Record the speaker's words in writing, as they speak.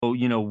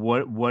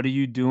what are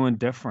you doing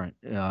different?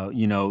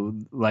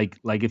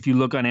 Like if you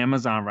look on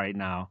Amazon right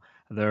now,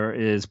 there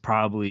is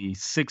probably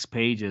 6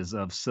 pages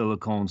of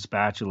silicone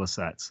spatula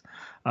sets.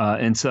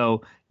 And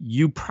so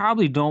you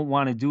probably don't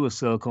want to do a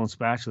silicone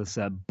spatula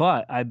set,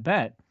 but I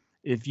bet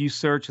if you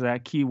search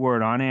that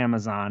keyword on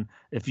Amazon,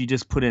 if you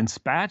just put in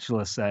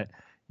spatula set,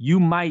 you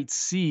might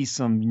see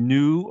some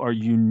new or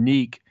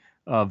unique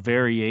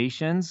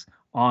variations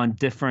on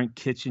different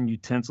kitchen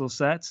utensil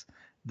sets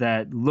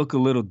that look a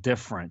little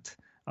different.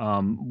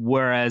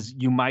 Whereas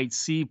you might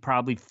see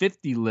probably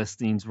 50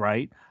 listings,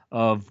 right,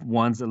 of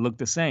ones that look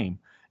the same.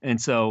 And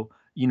so,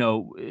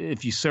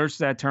 if you search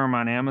that term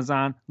on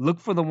Amazon, look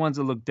for the ones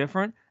that look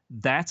different.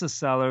 That's a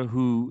seller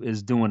who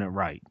is doing it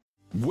right.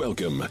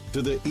 Welcome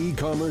to the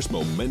E-commerce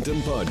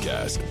Momentum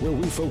Podcast, where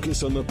we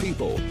focus on the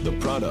people, the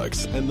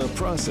products, and the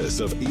process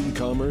of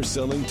e-commerce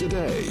selling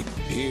today.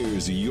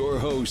 Here's your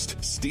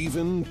host,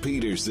 Stephen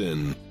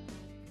Peterson.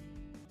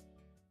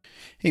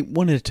 Hey,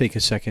 wanted to take a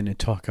second and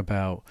talk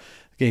about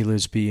Gay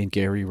Lisby and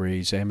Gary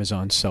Ray's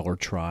Amazon Seller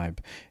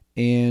Tribe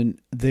and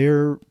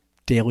their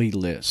daily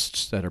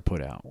lists that are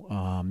put out,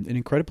 and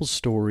incredible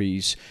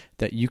stories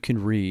that you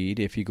can read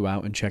if you go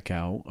out and check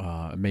out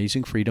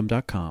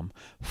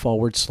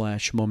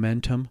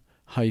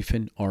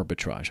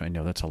amazingfreedom.com/momentum-arbitrage. I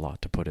know that's a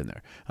lot to put in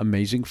there.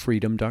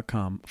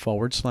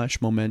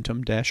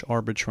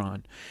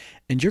 amazingfreedom.com/momentum-arbitrage.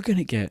 And you're going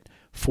to get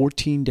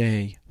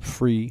 14-day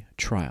free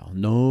trial.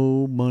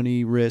 No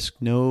money risk,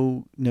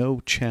 no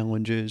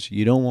challenges.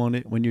 You don't want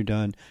it. When you're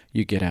done,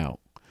 you get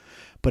out.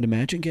 But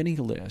imagine getting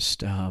a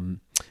list,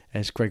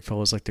 as Greg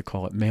fellows like to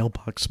call it,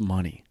 mailbox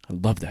money. I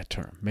love that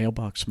term,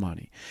 mailbox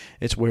money.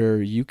 It's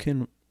where you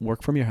can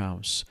work from your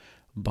house,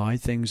 buy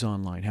things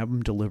online, have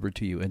them delivered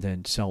to you, and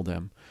then sell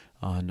them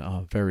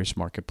on various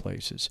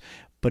marketplaces.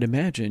 But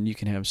imagine you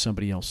can have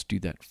somebody else do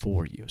that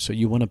for you. So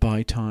you want to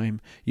buy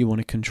time, you want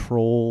to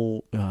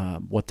control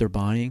what they're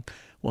buying.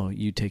 Well,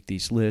 you take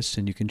these lists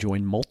and you can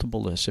join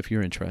multiple lists if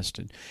you're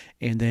interested.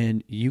 And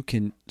then you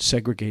can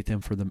segregate them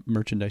for the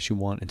merchandise you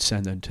want and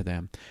send them to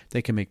them.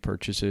 They can make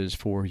purchases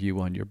for you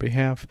on your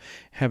behalf,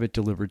 have it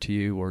delivered to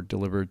you or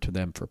delivered to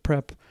them for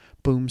prep.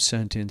 Boom,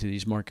 sent into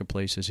these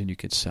marketplaces and you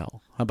could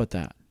sell. How about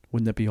that?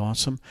 Wouldn't that be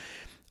awesome?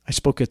 I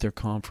spoke at their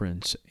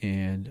conference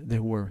and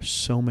there were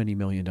so many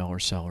million-dollar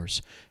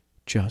sellers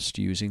just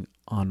using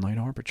online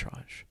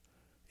arbitrage.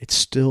 It's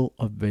still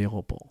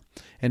available.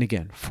 And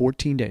again,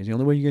 14 days. The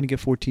only way you're going to get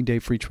 14-day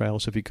free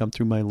trials if you come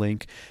through my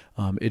link.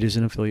 It is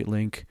an affiliate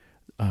link.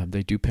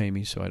 They do pay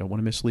me, so I don't want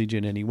to mislead you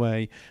in any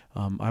way.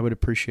 I would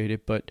appreciate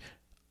it, but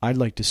I'd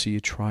like to see you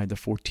try the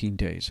 14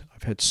 days.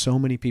 I've had so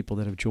many people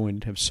that have joined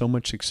and have so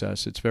much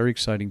success. It's very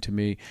exciting to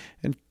me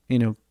and,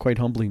 quite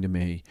humbling to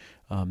me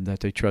that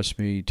they trust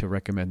me to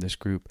recommend this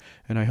group.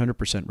 And I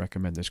 100%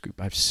 recommend this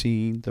group. I've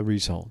seen the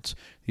results.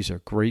 These are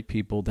great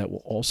people that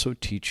will also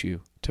teach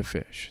you to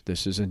fish.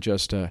 This isn't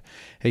just a,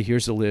 hey,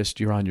 here's the list,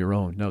 you're on your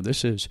own. No,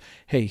 this is,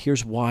 hey,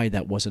 here's why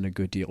that wasn't a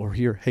good deal. Or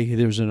here, hey,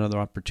 there's another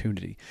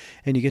opportunity.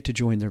 And you get to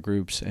join their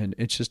groups, and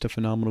it's just a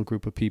phenomenal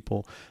group of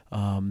people.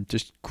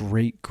 Just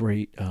great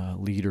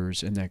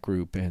leaders in that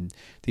group, and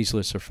these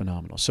lists are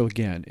phenomenal. So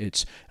again,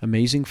 it's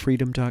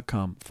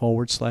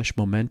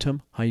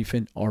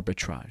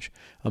amazingfreedom.com/momentum-arbitrage.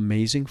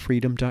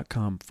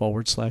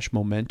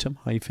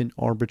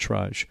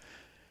 amazingfreedom.com/momentum-arbitrage.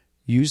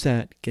 Use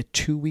that, get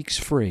 2 weeks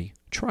free.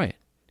 Try it.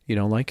 You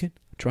don't like it?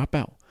 Drop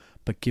out.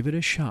 But give it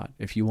a shot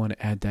if you want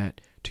to add that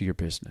to your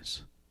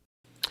business.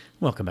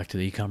 Welcome back to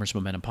the E-commerce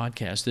Momentum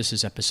Podcast. This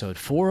is episode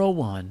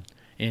 401,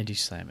 Andy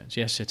Slamans.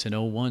 Yes, it's an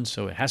 01,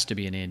 so it has to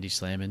be an Andy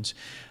Slamans.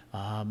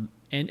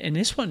 And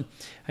this one,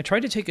 I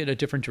tried to take it a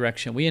different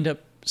direction. We end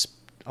up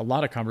a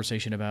lot of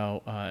conversation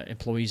about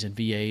employees and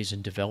VAs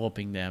and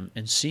developing them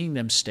and seeing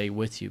them stay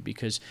with you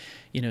because,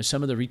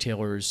 some of the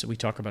retailers, we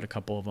talk about a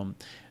couple of them,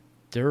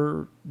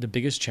 the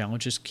biggest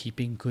challenge is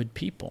keeping good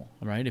people,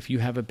 right? If you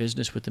have a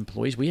business with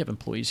employees, we have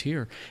employees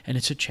here, and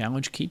it's a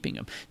challenge keeping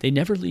them. They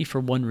never leave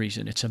for one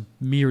reason. It's a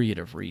myriad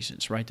of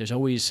reasons, right? There's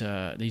always,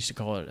 they used to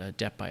call it a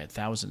death by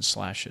 1,000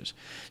 slashes.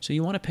 So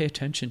you want to pay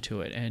attention to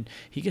it. And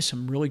he gives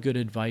some really good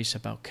advice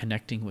about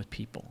connecting with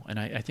people. And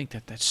I think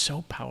that's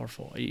so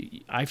powerful.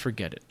 I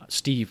forget it.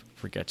 Steve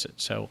forgets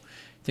it. So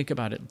think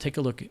about it. Take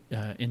a look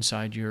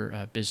inside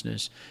your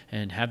business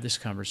and have this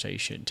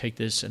conversation. Take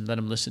this and let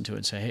them listen to it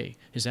and say, hey,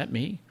 is that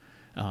me?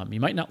 You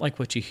might not like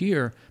what you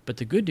hear, but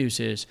the good news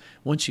is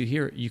once you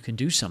hear it, you can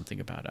do something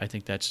about it. I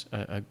think that's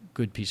a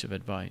good piece of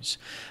advice.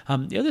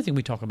 The other thing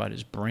we talk about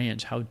is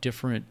brands, how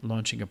different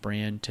launching a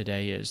brand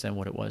today is than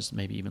what it was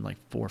maybe even like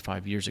 4 or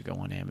 5 years ago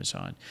on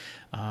Amazon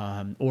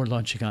or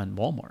launching on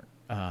Walmart,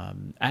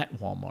 at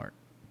Walmart,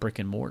 brick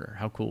and mortar.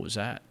 How cool was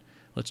that?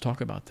 Let's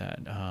talk about that.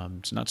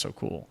 It's not so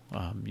cool.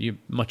 You're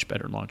much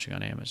better launching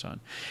on Amazon.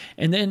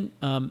 And then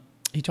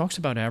he talks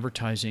about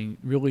advertising,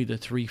 really the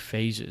 3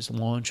 phases: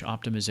 launch,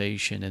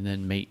 optimization, and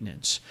then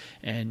maintenance.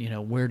 And,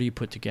 where do you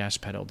put the gas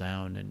pedal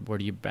down and where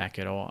do you back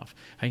it off?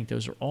 I think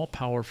those are all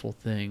powerful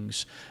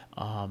things.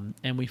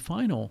 And we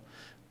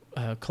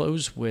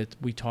close with,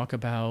 we talk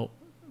about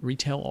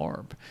retail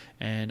ARB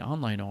and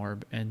online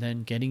ARB, and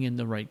then getting in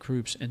the right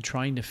groups and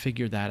trying to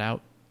figure that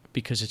out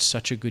because it's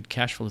such a good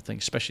cash flow thing,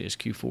 especially as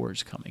Q4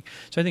 is coming.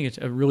 So I think it's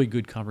a really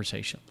good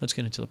conversation. Let's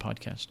get into the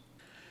podcast.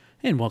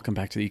 And welcome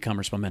back to the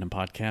E-commerce Momentum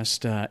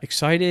Podcast.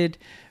 Excited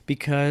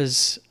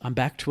because I'm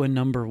back to a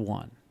number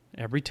one.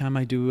 Every time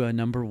I do a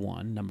number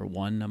 101,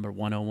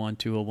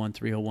 201,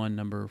 301,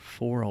 number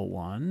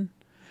 401,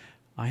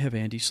 I have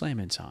Andy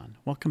Slamans on.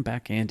 Welcome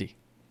back, Andy.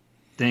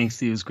 Thanks,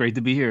 Steve. It's great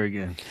to be here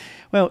again.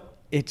 Well,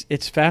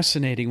 it's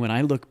fascinating when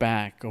I look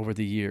back over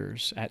the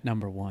years at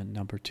number 1,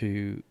 number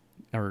 2,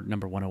 or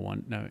number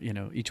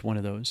 101, each one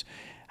of those,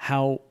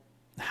 how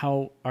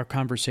our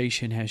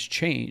conversation has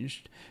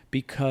changed,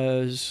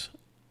 because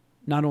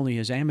not only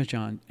has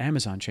Amazon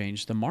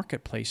changed, the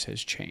marketplace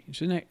has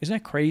changed. Isn't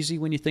that crazy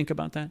when you think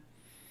about that?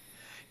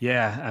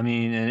 Yeah, I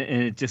mean, and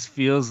it just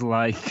feels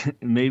like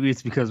maybe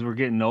it's because we're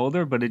getting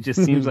older, but it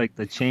just seems like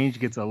the change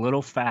gets a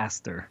little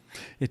faster.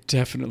 It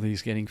definitely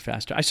is getting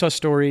faster. I saw a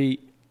story,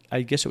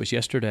 I guess it was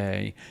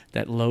yesterday,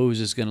 that Lowe's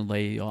is going to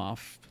lay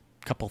off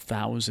a couple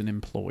thousand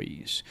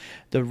employees.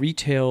 The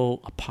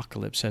retail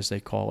apocalypse, as they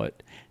call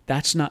it,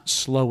 that's not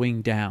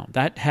slowing down.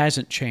 That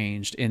hasn't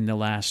changed in the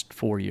last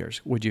 4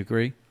 years. Would you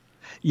agree?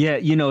 Yeah,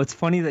 it's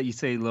funny that you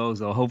say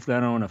Lowe's. I hope that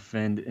I don't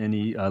offend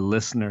any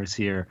listeners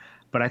here.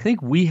 But I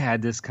think we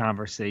had this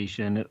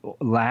conversation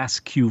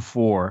last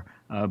Q4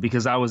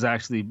 because I was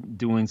actually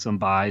doing some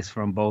buys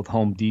from both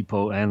Home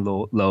Depot and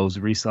Lowe's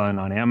reselling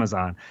on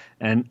Amazon.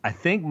 And I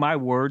think my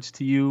words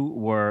to you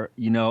were,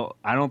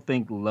 I don't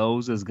think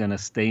Lowe's is going to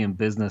stay in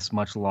business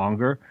much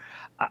longer.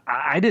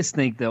 I just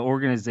think the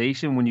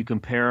organization, when you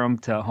compare them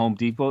to Home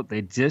Depot,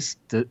 it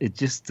just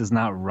does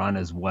not run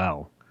as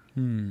well.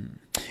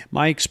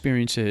 My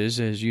experience is,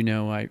 as you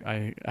know,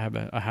 I have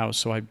a house,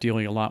 so I'm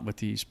dealing a lot with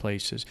these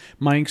places.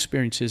 My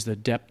experience is the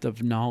depth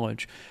of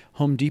knowledge.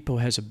 Home Depot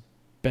has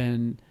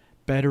been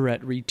better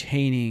at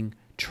retaining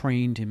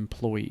trained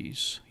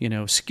employees,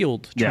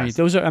 skilled trained. Yes.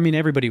 Those are,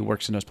 everybody who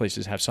works in those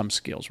places have some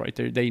skills, right?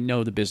 They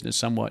know the business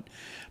somewhat,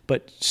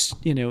 but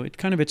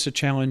it's a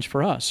challenge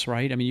for us,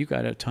 right? You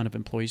got a ton of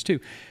employees too.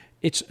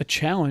 It's a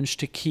challenge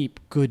to keep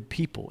good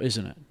people,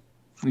 isn't it?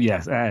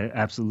 Yes,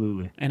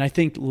 absolutely. And I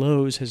think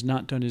Lowe's has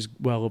not done as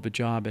well of a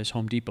job as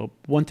Home Depot.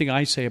 One thing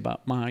I say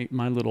about my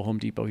little Home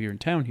Depot here in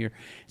town here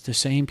is the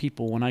same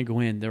people, when I go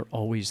in, they're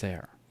always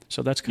there.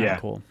 So that's kind of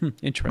cool.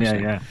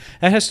 Interesting. Yeah.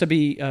 That has to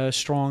be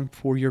strong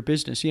for your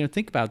business.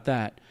 Think about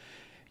that.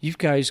 You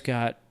guys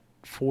got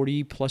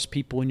 40 plus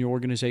people in your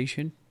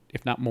organization,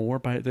 if not more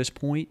by this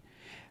point.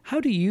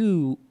 How do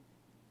you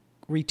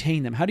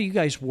retain them? How do you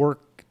guys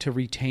work to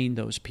retain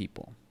those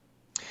people?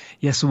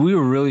 Yeah, so we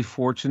were really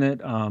fortunate.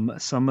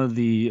 Some of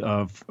the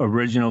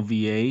original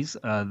VAs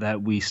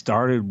that we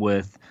started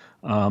with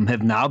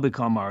have now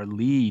become our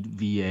lead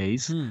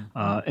VAs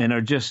and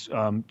are just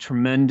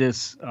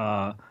tremendous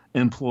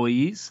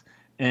employees,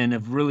 and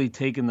have really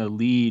taken the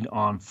lead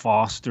on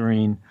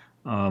fostering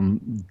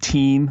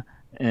team.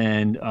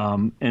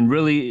 And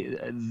really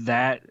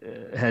that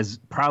has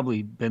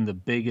probably been the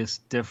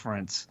biggest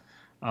difference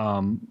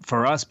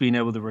for us, being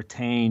able to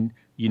retain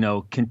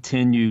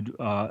continued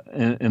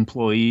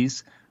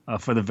employees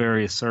for the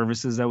various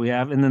services that we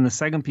have. And then the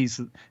second piece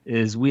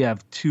is we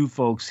have 2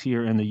 folks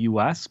here in the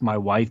U.S., my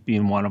wife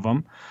being one of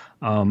them,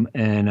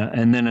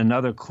 and then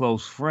another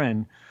close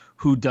friend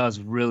who does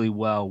really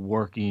well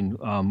working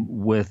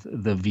with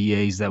the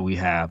VAs that we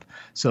have.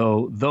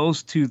 So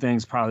those 2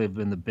 things probably have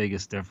been the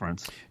biggest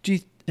difference.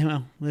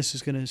 This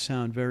is going to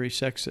sound very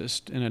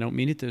sexist, and I don't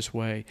mean it this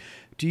way.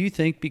 Do you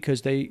think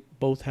because they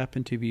both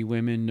happen to be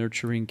women,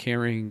 nurturing,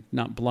 caring,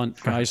 not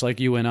blunt guys like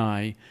you and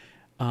I,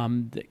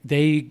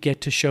 they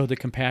get to show the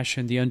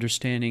compassion, the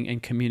understanding,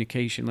 and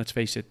communication? Let's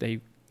face it,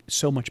 they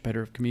so much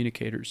better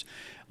communicators.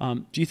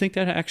 Do you think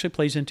that actually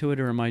plays into it,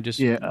 or am I just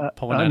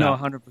pulling it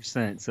out?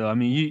 100%. So,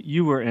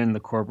 you were in the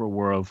corporate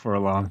world for a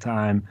long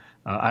time.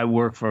 I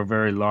worked for a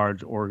very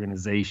large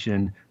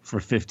organization for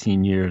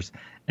 15 years.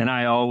 And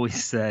I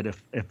always said,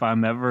 if I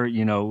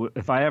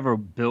ever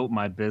built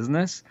my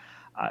business,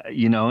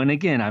 and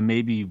again, I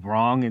may be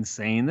wrong in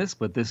saying this,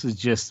 but this is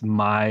just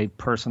my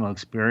personal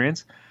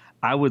experience,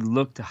 I would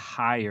look to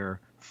hire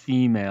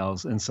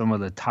females in some of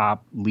the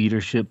top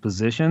leadership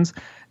positions.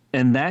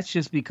 And that's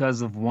just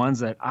because of ones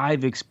that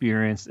I've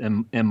experienced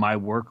in my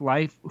work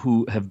life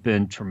who have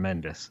been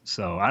tremendous.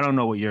 So I don't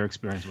know what your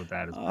experience with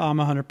that is. I'm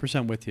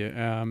 100% with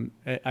you.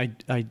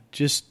 I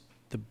just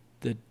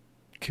the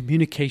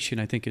communication,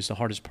 I think, is the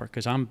hardest part,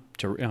 because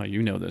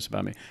you know this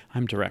about me.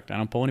 I'm direct. I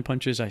don't pull any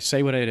punches. I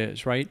say what it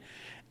is, right?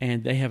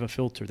 And they have a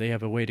filter. They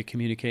have a way to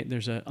communicate.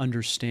 There's an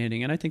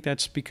understanding. And I think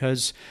that's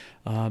because,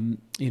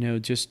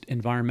 just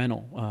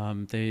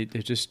environmental. They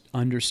just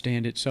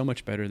understand it so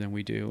much better than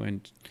we do.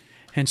 And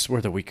hence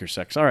we're the weaker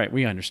sex. All right,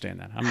 we understand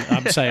that.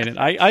 I'm saying it.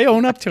 I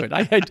own up to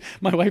it.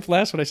 My wife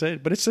laughs when I say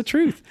it, but it's the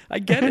truth. I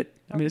get it.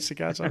 It's the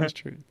God's honest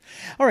truth.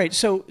 All right,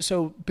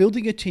 so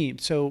building a team.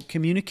 So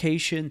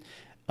communication,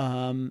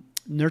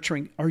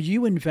 nurturing. Are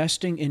you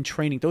investing in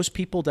training those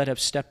people that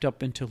have stepped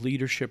up into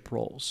leadership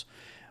roles?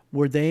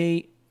 Were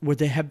they would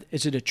they have?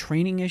 Is it a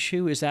training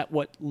issue? Is that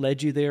what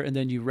led you there? And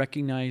then you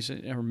recognize,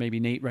 or maybe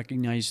Nate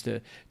recognized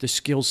the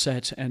skill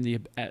sets and the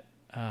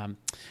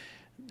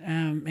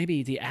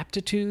maybe the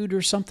aptitude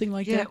or something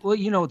like that? Yeah,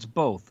 well, it's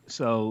both.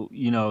 So,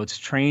 it's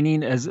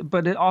training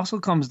but it also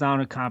comes down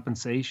to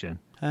compensation.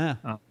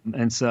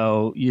 And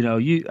so,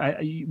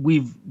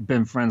 we've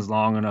been friends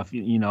long enough,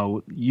 you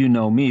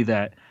know me,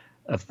 that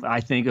if I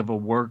think if a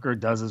worker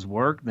does his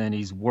work, then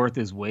he's worth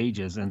his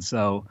wages. And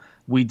so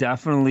we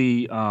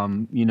definitely,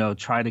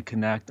 try to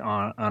connect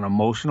on an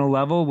emotional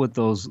level with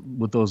those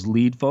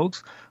lead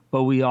folks.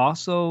 But we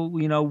also,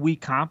 we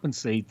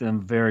compensate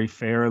them very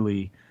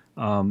fairly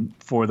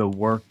for the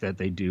work that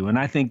they do. And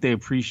I think they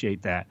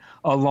appreciate that,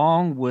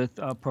 along with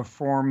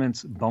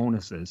performance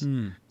bonuses.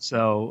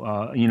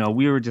 So,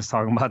 we were just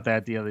talking about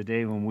that the other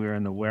day when we were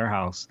in the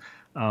warehouse.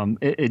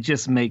 It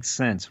just makes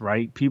sense,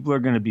 right? People are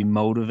going to be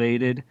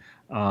motivated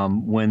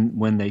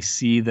when they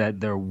see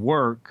that their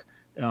work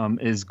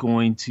is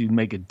going to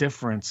make a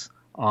differance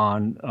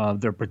on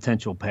their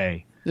potential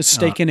pay. The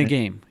stake in a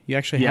game. You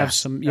actually have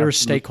some. You're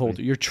absolutely. a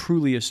stakeholder. You're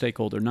truly a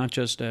stakeholder, not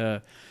just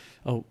a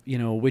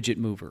widget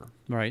mover,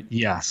 right?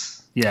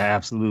 Yes. Yeah,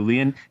 absolutely.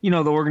 And, the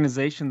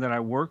organization that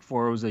I work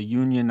for was a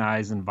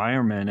unionized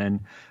environment. And,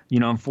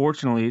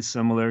 unfortunately,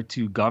 similar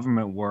to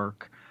government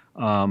work,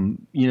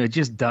 it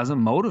just doesn't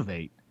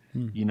motivate.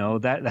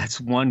 That's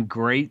one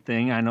great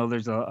thing. I know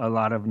there's a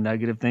lot of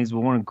negative things, but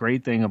one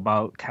great thing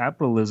about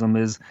capitalism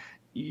is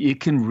it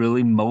can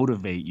really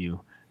motivate you.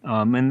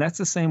 And that's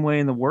the same way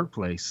in the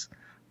workplace.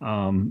 It's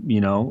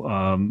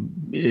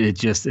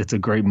a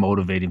great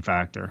motivating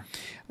factor.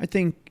 I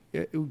think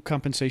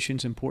compensation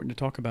is important to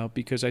talk about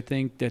because I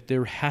think that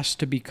there has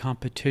to be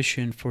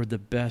competition for the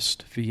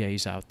best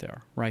VAs out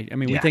there, right? I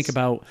mean, we think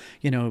about,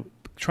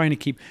 trying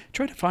to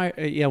find,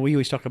 we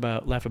always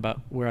laugh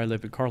about where I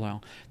live in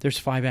Carlisle. There's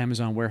 5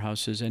 Amazon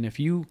warehouses. And if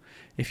you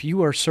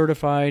are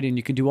certified and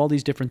you can do all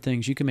these different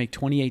things, you can make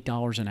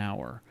 $28 an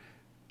hour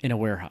in a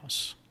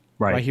warehouse.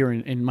 Right here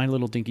in my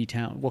little dinky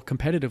town. Well,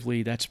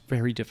 competitively, that's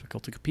very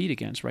difficult to compete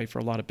against, right, for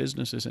a lot of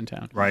businesses in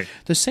town. Right.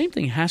 The same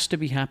thing has to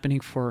be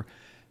happening for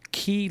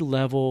key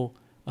level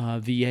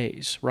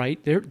VAs, right?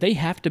 They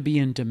have to be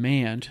in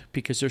demand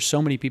because there's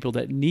so many people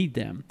that need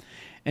them.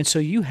 And so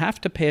you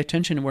have to pay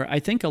attention where I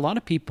think a lot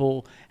of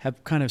people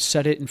have kind of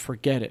set it and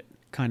forget it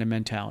kind of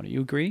mentality.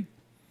 You agree?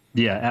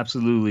 Yeah,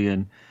 absolutely.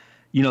 And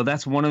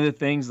that's one of the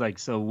things, like,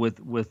 so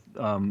with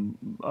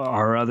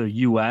our other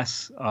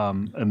U.S.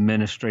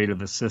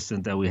 Administrative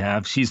assistant that we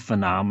have, she's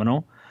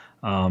phenomenal.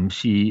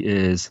 She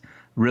is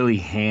really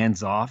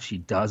hands off. She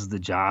does the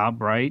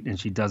job right, and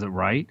she does it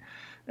right.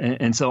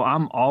 And so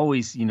I'm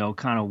always,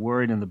 kind of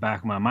worried in the back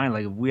of my mind,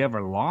 like if we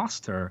ever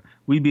lost her,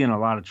 we'd be in a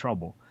lot of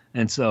trouble.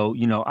 And so,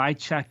 I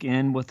check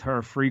in with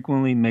her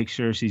frequently, make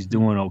sure she's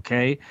doing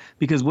okay,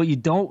 because what you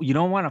don't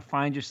want to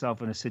find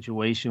yourself in a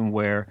situation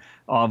where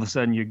all of a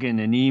sudden you're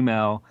getting an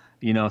email,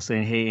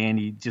 saying, hey,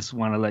 Andy, just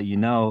want to let you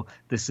know,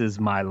 this is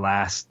my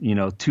last,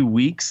 2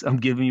 weeks. I'm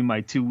giving you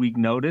my 2-week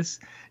notice.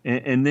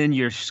 And then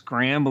you're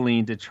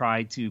scrambling to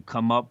try to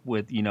come up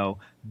with,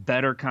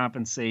 better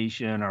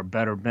compensation or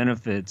better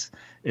benefits.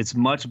 It's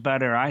much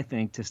better, I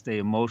think, to stay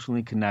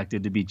emotionally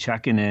connected, to be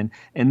checking in,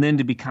 and then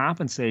to be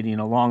compensating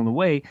along the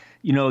way,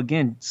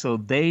 again, so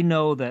they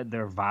know that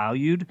they're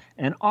valued,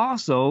 and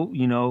also,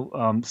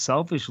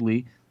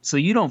 selfishly, so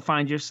you don't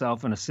find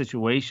yourself in a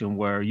situation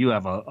where you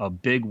have a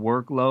big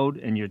workload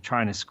and you're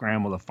trying to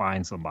scramble to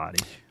find somebody.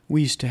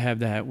 We used to have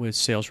that with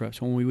sales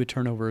reps. When we would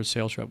turn over a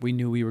sales rep, we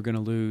knew we were going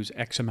to lose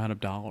X amount of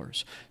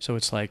dollars. So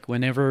it's like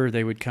whenever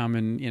they would come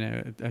and,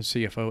 as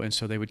CFO, and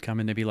so they would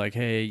come and they'd be like,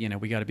 hey,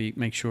 we got to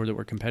make sure that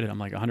we're competitive. I'm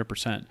like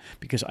 100%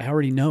 because I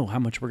already know how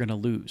much we're going to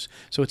lose.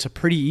 So it's a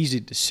pretty easy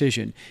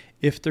decision.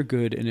 If they're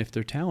good and if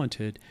they're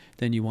talented,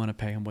 then you want to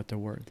pay them what they're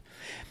worth.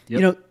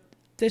 Yep.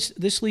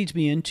 This leads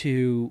me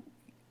into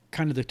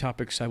kind of the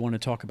topics I want to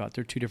talk about.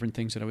 There are 2 different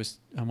things that I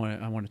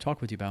want to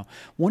talk with you about.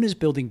 One is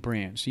building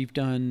brands. You've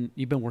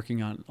been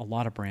working on a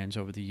lot of brands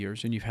over the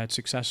years, and you've had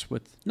success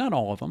with not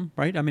all of them,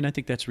 right? I mean, I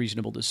think that's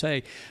reasonable to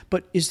say.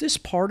 But is this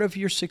part of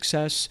your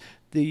success?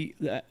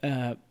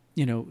 Amazing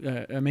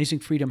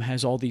Freedom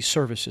has all these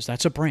services.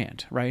 That's a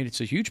brand, right?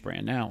 It's a huge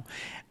brand now.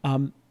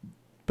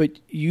 But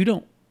you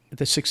don't.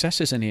 The success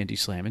isn't Andy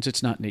Slamans.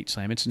 It's not Nate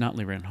Slamans. It's not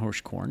LeRon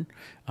Hirschkorn.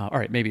 All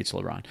right, maybe it's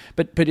LeRon.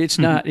 But it's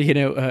not,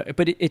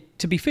 but it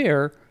to be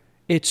fair,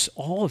 it's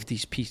all of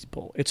these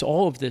people. It's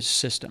all of this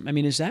system. I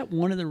mean, is that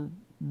one of the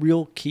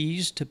real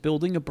keys to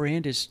building a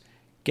brand is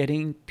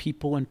getting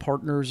people and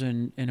partners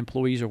and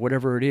employees or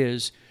whatever it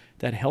is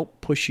that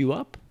help push you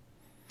up?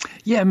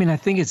 Yeah, I mean, I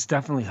think it's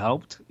definitely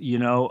helped.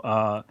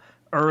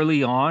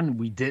 Early on,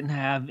 we didn't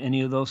have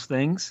any of those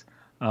things.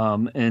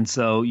 And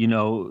so,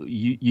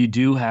 you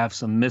do have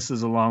some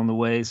misses along the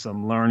way,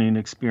 some learning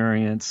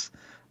experience,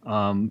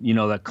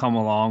 that come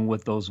along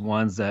with those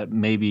ones that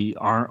maybe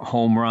aren't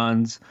home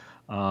runs.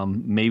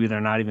 Maybe they're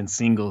not even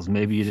singles.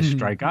 Maybe you just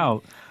strike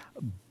out.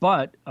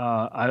 But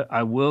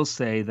I will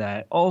say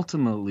that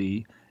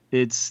ultimately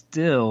it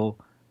still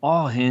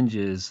all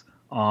hinges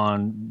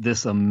on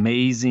this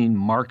amazing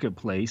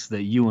marketplace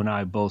that you and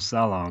I both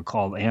sell on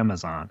called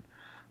Amazon.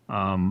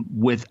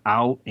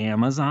 Without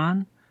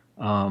Amazon,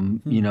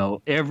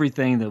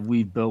 everything that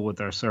we've built with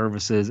our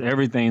services,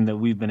 everything that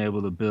we've been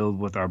able to build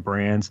with our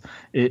brands,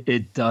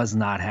 it does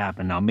not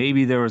happen. Now,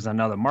 maybe there was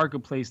another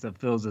marketplace that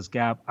fills this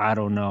gap. I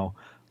don't know.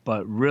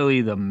 But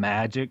really, the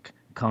magic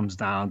comes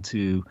down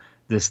to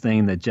this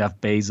thing that Jeff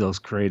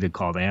Bezos created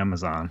called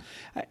Amazon.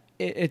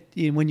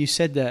 When you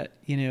said that,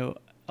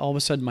 all of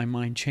a sudden my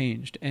mind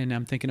changed, and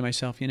I'm thinking to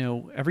myself,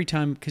 every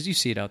time, because you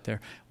see it out there,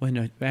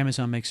 when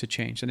Amazon makes a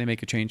change, and they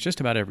make a change just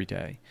about every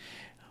day,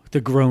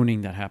 the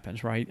groaning that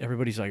happens, right?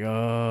 Everybody's like,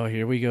 oh,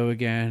 here we go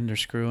again. They're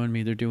screwing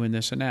me. They're doing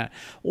this and that.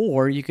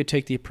 Or you could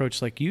take the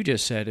approach like you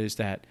just said, is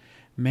that,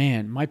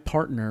 man, my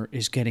partner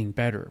is getting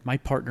better. My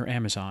partner,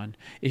 Amazon,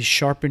 is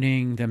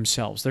sharpening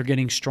themselves. They're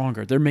getting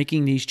stronger. They're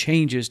making these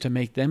changes to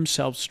make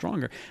themselves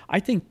stronger. I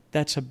think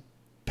that's a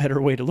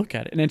better way to look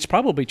at it. And it's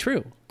probably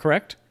true,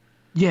 correct?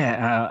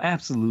 Yeah,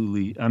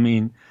 absolutely. I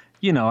mean,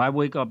 I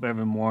wake up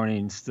every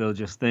morning still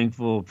just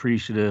thankful,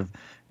 appreciative.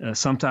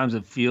 Sometimes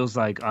it feels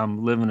like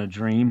I'm living a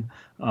dream,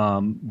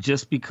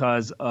 just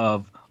because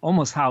of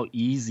almost how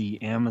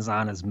easy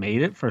Amazon has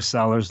made it for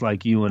sellers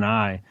like you and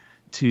I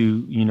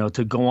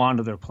to go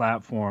onto their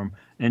platform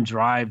and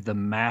drive the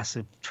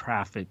massive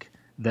traffic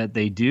that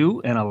they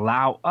do and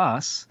allow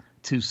us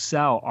to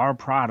sell our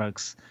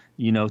products,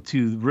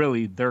 to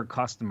really their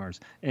customers.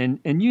 And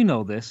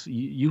this,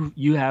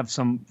 you have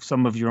some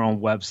of your own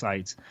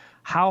websites,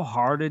 how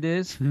hard it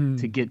is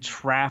to get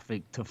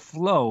traffic to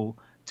flow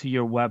to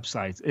your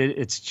websites.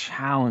 It's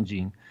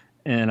challenging.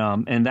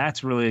 And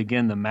that's really,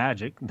 again, the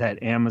magic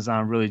that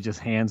Amazon really just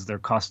hands their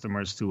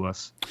customers to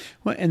us.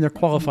 Well, and they're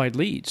qualified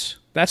leads.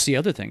 That's the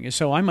other thing.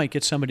 So I might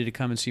get somebody to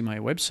come and see my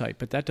website,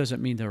 but that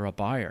doesn't mean they're a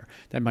buyer.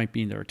 That might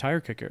mean they're a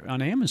tire kicker.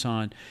 On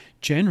Amazon,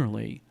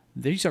 generally,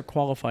 these are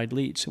qualified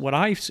leads. What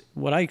I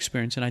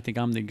experience, and I think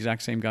I'm the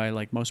exact same guy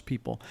like most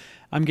people,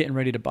 I'm getting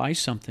ready to buy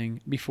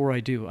something. Before I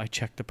do, I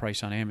check the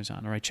price on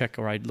Amazon, or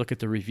I look at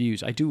the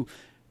reviews. I do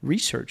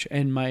research.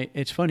 And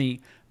it's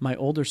funny, my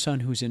older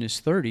son, who's in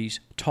his 30s,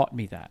 taught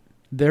me that.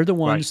 They're the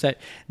ones that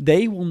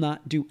they will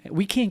not do.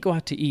 We can't go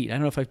out to eat. I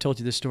don't know if I've told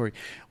you this story.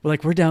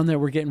 We're down there,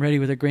 we're getting ready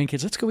with our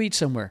grandkids. Let's go eat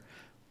somewhere.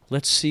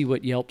 Let's see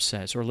what Yelp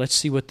says, or let's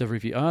see what the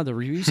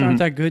reviews aren't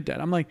that good, Dad.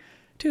 I'm like,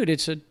 dude,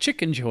 it's a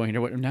chicken joint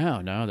or what?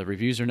 No, the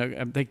reviews are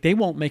no. They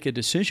won't make a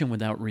decision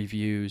without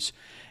reviews.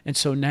 And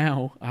so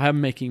now I'm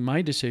making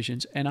my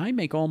decisions, and I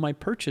make all my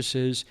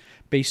purchases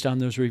based on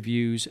those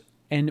reviews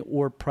and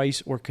or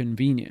price or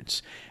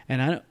convenience.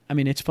 And I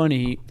mean, it's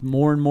funny,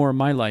 more and more of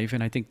my life,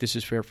 and I think this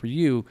is fair for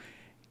you,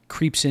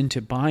 creeps into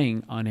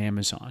buying on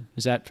Amazon.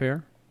 Is that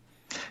fair?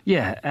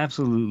 Yeah,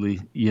 absolutely.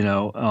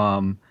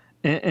 And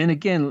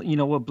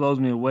again, what blows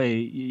me away,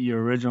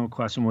 your original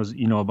question was,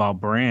 about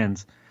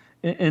brands.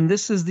 And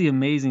this is the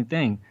amazing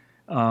thing.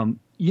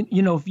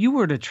 If you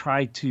were to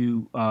try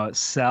to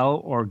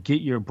sell or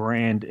get your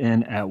brand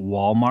in at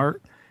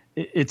Walmart,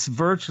 it's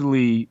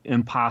virtually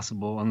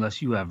impossible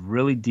unless you have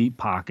really deep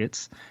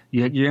pockets.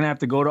 You're going to have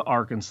to go to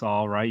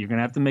Arkansas, right? You're going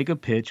to have to make a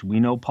pitch.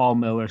 We know Paul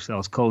Miller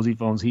sells cozy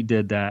phones. He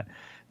did that.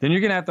 Then you're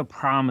going to have to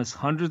promise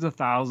hundreds of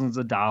thousands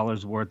of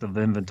dollars worth of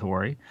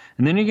inventory.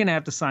 And then you're going to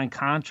have to sign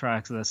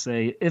contracts that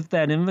say if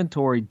that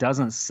inventory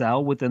doesn't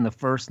sell within the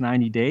first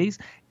 90 days,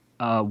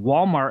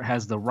 Walmart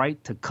has the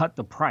right to cut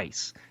the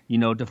price, to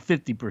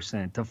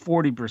 50%, to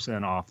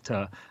 40% off,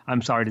 to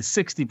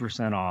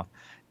 60% off.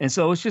 And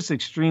so it's just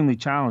extremely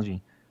challenging.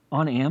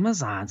 On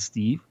Amazon,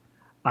 Steve,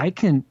 I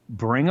can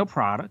bring a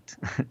product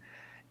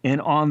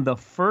and on the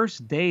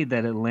first day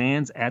that it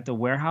lands at the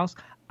warehouse,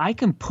 I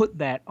can put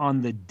that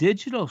on the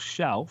digital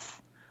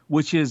shelf,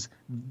 which is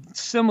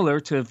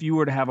similar to if you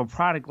were to have a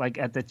product like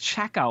at the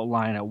checkout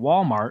line at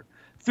Walmart.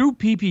 Through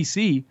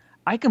PPC,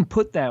 I can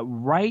put that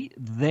right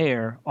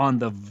there on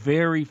the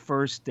very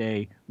first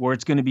day where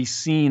it's going to be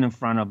seen in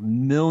front of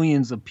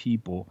millions of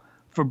people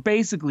for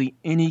basically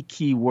any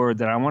keyword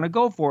that I want to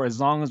go for, as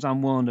long as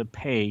I'm willing to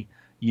pay,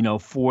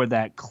 for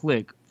that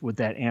click with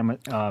that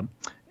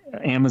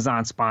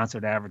Amazon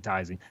sponsored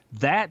advertising.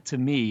 That to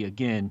me,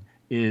 again,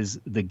 is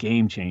the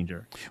game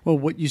changer. Well,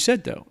 what you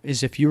said, though,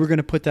 is if you were going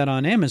to put that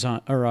on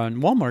Amazon or on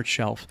Walmart's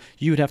shelf,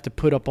 you would have to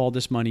put up all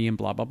this money and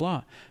blah, blah,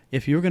 blah.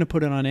 If you were going to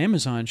put it on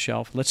Amazon's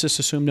shelf, let's just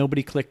assume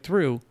nobody clicked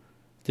through,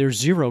 there's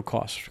zero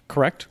cost,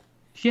 correct?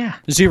 Yeah.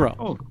 Zero.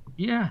 Oh,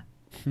 yeah.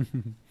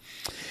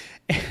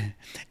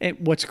 And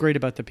what's great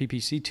about the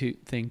PPC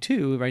thing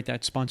too, right,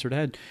 that sponsored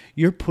ad,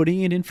 you're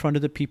putting it in front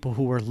of the people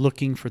who are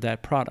looking for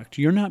that product.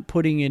 You're not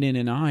putting it in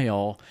an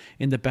aisle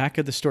in the back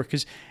of the store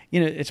because,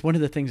 it's one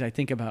of the things I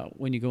think about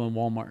when you go in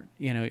Walmart.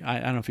 I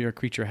don't know if you're a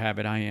creature of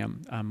habit. I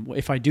am.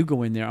 If I do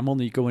go in there, I'm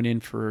only going in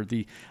for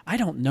I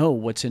don't know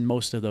what's in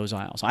most of those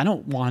aisles. I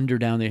don't wander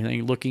down there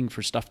looking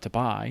for stuff to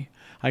buy.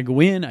 I go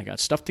in, I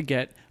got stuff to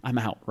get, I'm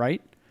out,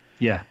 right?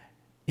 Yeah.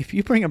 If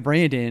you bring a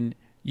brand in,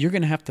 you're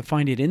going to have to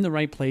find it in the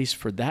right place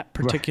for that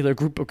particular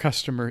group of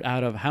customer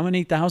out of how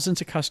many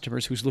thousands of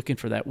customers who's looking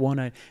for that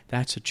one.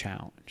 That's a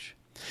challenge.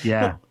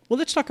 Yeah. Well,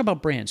 let's talk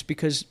about brands,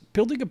 because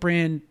building a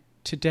brand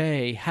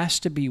today has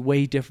to be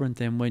way different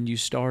than when you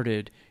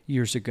started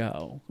years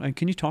ago. And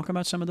can you talk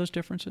about some of those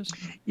differences?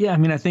 Yeah, I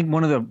mean, I think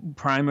one of the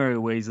primary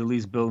ways, at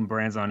least building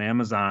brands on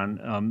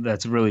Amazon,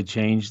 that's really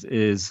changed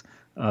is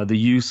the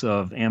use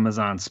of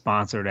Amazon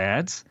sponsored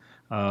ads.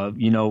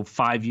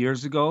 5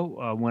 years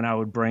ago, when I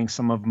would bring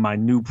some of my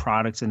new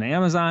products into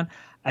Amazon,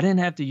 I didn't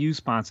have to use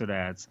sponsored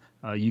ads.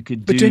 You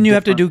could But do didn't you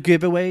have to different.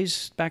 do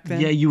giveaways back Yeah,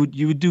 then? you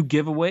would do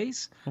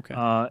giveaways, Okay.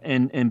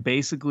 and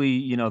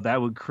basically,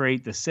 that would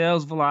create the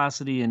sales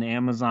velocity, and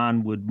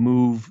Amazon would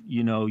move,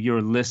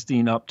 your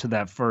listing up to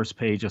that first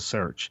page of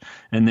search,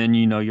 and then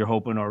you're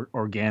hoping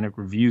organic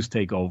reviews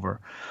take over.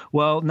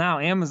 Well, now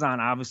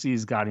Amazon obviously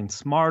is getting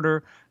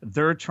smarter.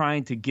 They're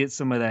trying to get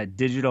some of that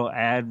digital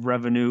ad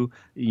revenue.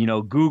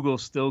 Google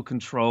still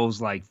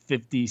controls like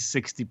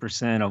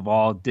 50-60% of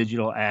all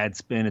digital ad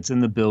spend. It's in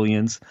the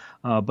billions,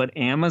 but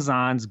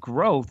Amazon's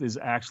growth is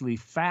actually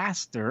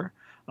faster,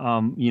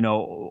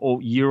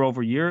 year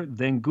over year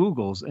than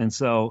Google's. And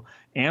so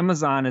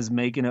Amazon is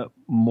making it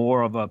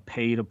more of a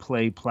pay to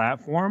play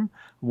platform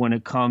when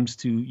it comes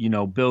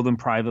to, building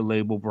private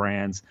label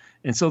brands.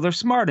 And so they're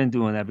smart in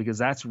doing that, because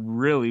that's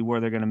really where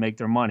they're going to make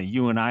their money.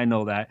 You and I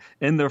know that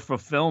in their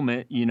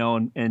fulfillment,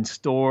 and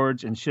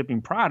storage and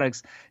shipping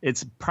products,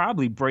 it's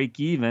probably break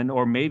even,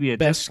 or maybe at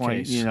this Best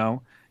point, case.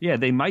 yeah,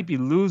 they might be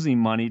losing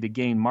money to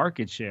gain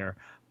market share.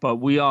 But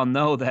we all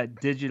know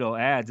that digital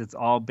ads, it's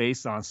all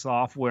based on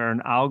software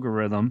and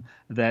algorithm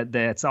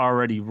that's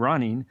already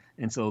running.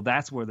 And so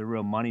that's where the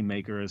real money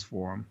maker is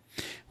for them.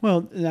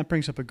 Well, that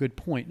brings up a good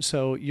point.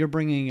 So you're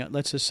bringing,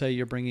 let's just say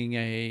you're bringing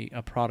a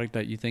product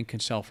that you think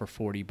can sell for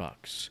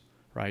 $40,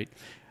 right?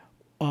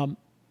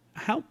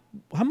 How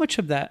much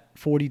of that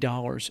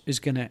 $40 is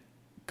going to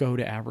go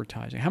to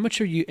advertising? How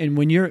much are you, and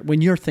when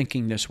you're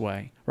thinking this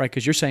way, right?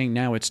 Because you're saying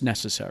now it's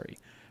necessary.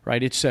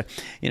 Right. It's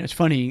it's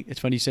funny. It's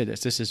funny you say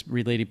this. This is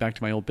related back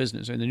to my old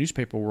business. In the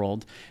newspaper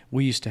world,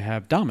 we used to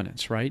have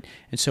dominance, right?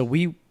 And so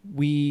we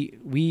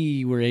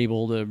were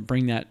able to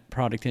bring that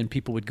product in.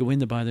 People would go in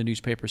to buy the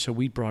newspaper, so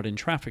we brought in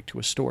traffic to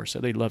a store. So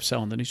they love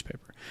selling the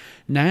newspaper.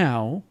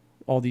 Now,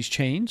 all these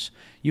chains,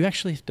 you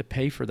actually have to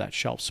pay for that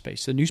shelf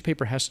space. The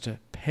newspaper has to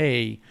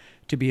pay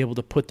to be able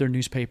to put their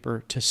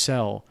newspaper to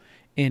sell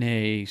in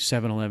a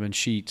 7-Eleven,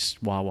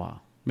 Sheetz,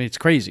 Wawa. I mean, it's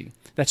crazy.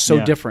 That's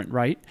so different,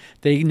 right?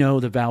 They know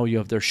the value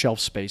of their shelf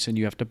space, and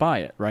you have to buy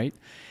it, right?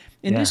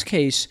 In this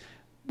case,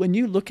 when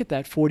you look at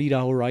that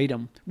 $40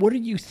 item, what are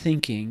you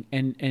thinking?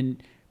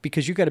 And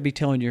because you got to be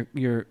telling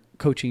your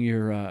coaching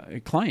your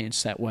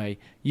clients that way,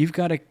 you've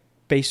got to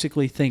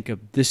basically think of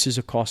this is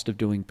a cost of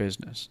doing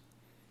business.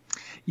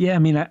 Yeah, I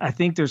mean, I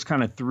think there's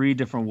kind of three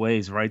different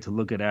ways, right, to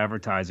look at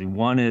advertising.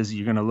 One is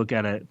you're going to look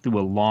at it through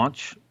a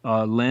launch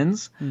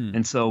lens.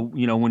 And so,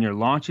 when you're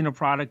launching a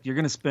product, you're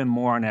going to spend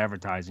more on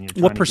advertising.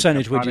 What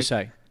percentage would you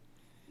say?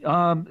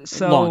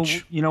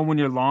 Launch. When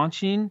you're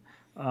launching,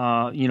 a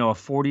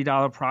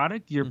 $40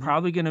 product, you're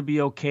probably going to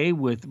be okay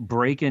with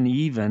breaking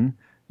even,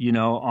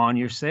 on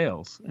your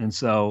sales. And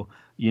so,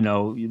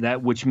 that,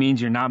 which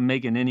means you're not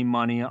making any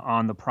money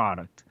on the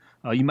product.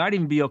 You might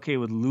even be okay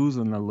with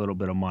losing a little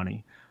bit of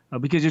money.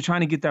 Because you're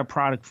trying to get that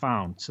product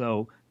found.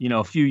 So,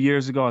 a few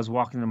years ago, I was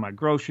walking into my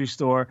grocery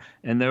store,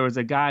 and there was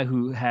a guy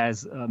who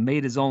has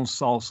made his own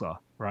salsa,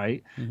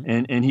 right?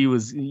 And he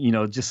was,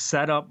 just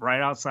set up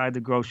right outside the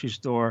grocery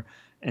store,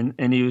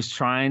 and he was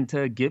trying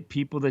to get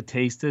people to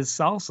taste his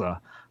salsa,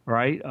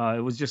 right?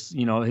 It was just,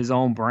 his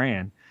own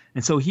brand.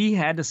 And so he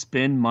had to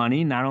spend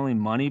money, not only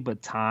money,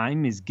 but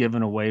time. He's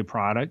giving away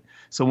product.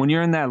 So when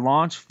you're in that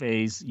launch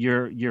phase,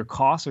 your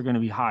costs are going to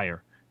be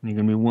higher, and you're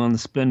going to be willing to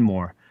spend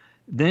more.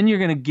 Then you're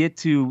going to get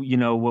to,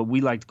 what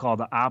we like to call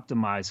the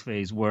optimize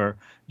phase, where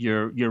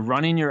you're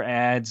running your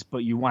ads, but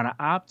you want to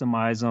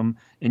optimize them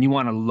and you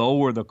want to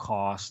lower the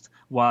cost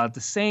while at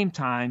the same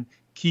time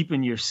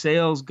keeping your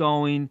sales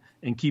going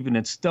and keeping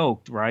it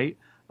stoked, right?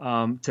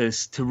 To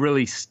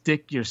really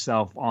stick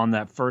yourself on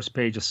that first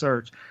page of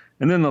search.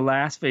 And then the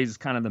last phase is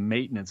kind of the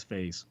maintenance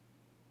phase.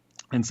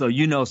 And so,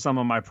 some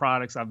of my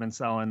products I've been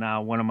selling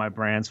now, one of my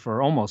brands,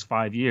 for almost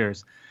 5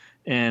 years.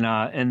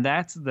 And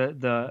that's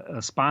the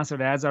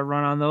sponsored ads I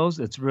run on those.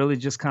 It's really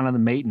just kind of the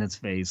maintenance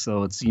phase.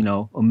 So it's,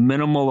 a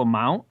minimal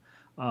amount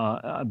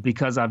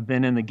because I've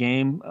been in the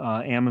game.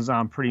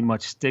 Amazon pretty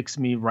much sticks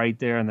me right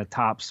there in the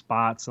top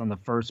spots on the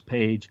first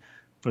page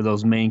for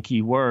those main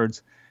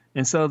keywords.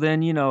 And so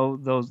then,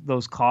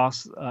 those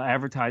costs,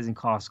 advertising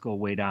costs go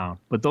way down.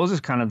 But those are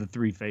kind of the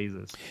three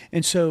phases.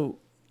 And so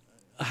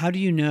how do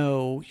you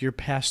know you're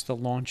past the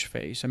launch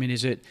phase? I mean,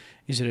 is it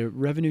a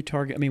revenue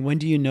target? I mean, when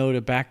do you know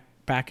to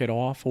back it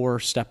off or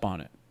step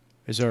on it?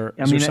 Is there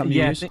something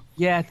you use?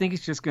 I think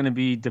it's just going to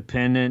be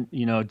dependent.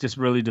 It just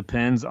really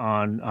depends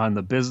on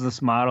the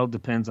business model,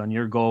 depends on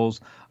your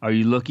goals. Are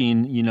you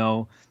looking,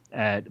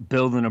 at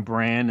building a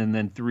brand and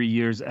then 3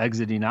 years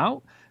exiting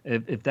out?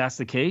 If that's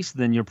the case,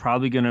 then you're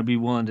probably going to be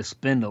willing to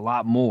spend a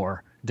lot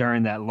more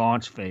during that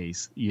launch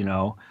phase,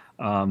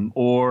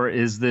 or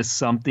is this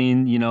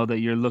something, that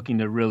you're looking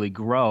to really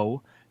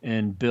grow?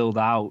 and build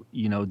out,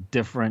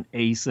 different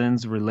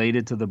ASINs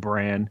related to the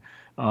brand.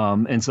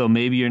 And so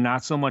maybe you're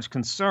not so much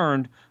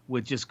concerned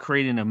with just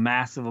creating a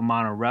massive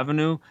amount of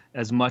revenue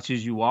as much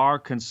as you are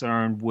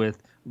concerned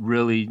with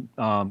really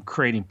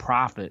creating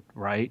profit,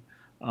 right,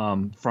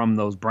 from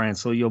those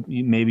brands. So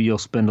maybe you'll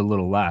spend a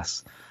little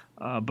less.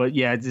 But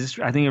yeah, I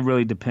think it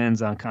really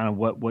depends on kind of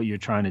what you're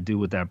trying to do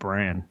with that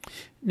brand.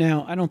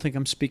 Now, I don't think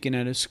I'm speaking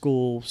at a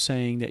school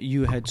saying that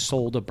you had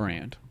sold a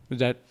brand.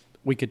 That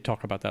we could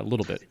talk about that a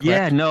little bit. Correct?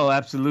 Yeah, no,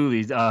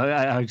 absolutely.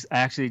 I was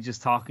actually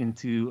just talking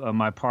to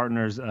my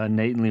partners,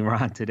 Nate and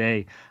Leron,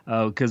 today,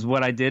 because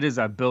what I did is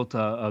I built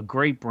a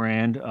great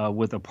brand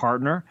with a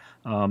partner,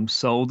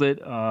 sold it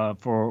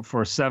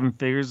for 7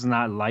 figures,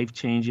 not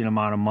life-changing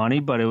amount of money,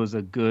 but it was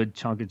a good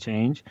chunk of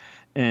change.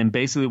 And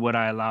basically what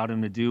I allowed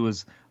him to do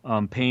is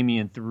pay me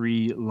in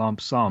 3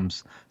 lump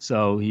sums.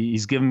 So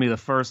he's given me the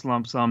first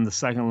lump sum. The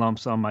second lump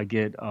sum I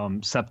get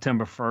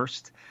September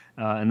 1st.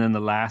 And then the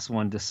last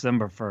one,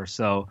 December 1st.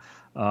 So,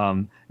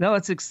 no,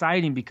 it's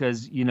exciting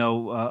because,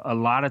 a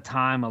lot of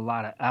time, a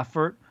lot of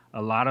effort,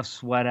 a lot of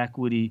sweat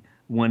equity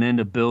went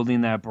into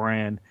building that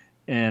brand.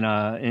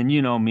 And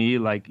me,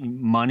 like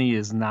money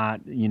is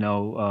not,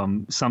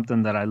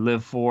 something that I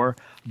live for.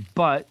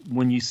 But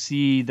when you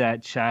see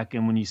that check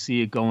and when you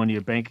see it go into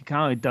your bank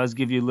account, it does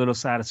give you a little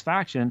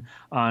satisfaction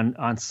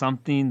on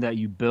something that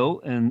you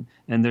built. And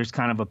there's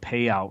kind of a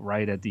payout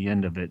right at the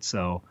end of it.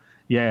 So,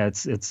 yeah,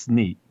 it's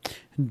neat.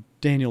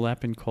 Daniel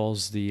Lappin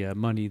calls the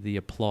money the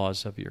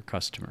applause of your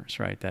customers,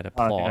 right? That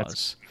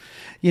applause.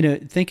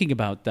 Thinking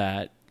about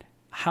that,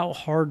 how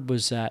hard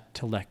was that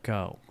to let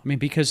go? I mean,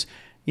 because,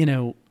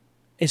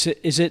 is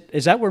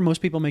that where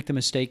most people make the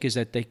mistake? Is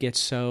that they get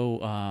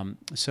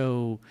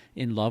so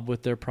in love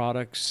with their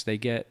products, they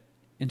get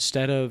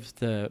instead of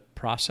the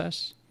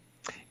process?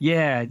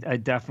 Yeah, I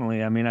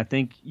definitely. I mean, I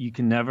think you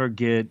can never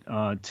get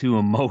too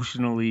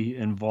emotionally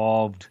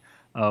involved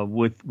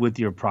with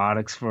your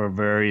products for a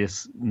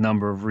various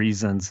number of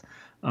reasons.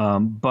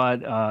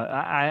 But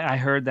I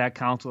heard that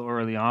counsel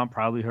early on,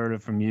 probably heard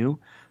it from you.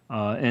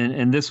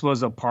 And this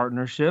was a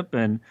partnership.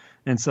 And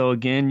so,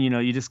 again,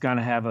 you just got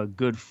to have a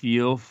good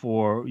feel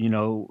for,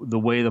 the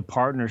way the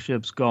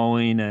partnership's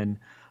going and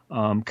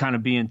kind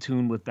of be in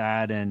tune with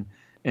that. And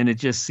it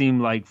just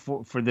seemed like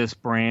for this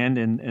brand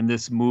and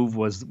this move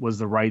was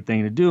the right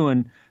thing to do.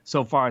 And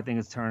so far, I think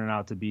it's turning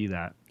out to be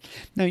that.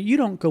 Now, you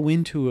don't go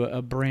into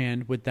a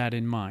brand with that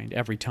in mind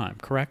every time,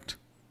 correct?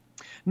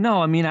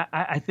 No, I mean,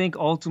 I think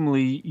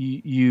ultimately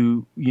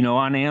you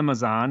on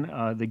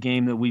Amazon, the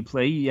game that we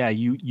play,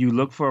 you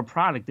look for a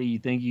product that you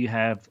think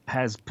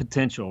has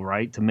potential,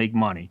 right, to make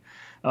money.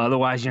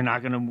 Otherwise, you're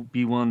not going to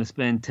be willing to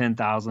spend $10,000,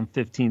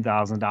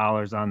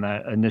 $15,000 on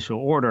that initial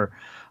order.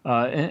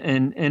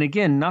 And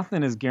again,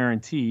 nothing is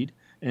guaranteed.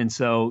 And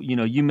so,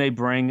 you may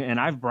bring, and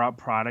I've brought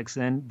products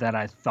in that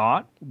I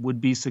thought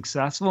would be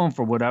successful, and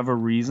for whatever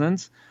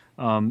reasons,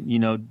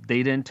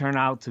 they didn't turn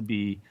out to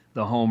be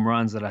the home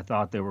runs that I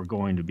thought they were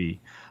going to be.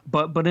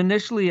 But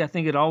initially, I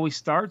think it always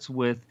starts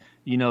with,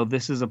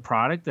 this is a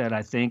product that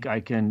I think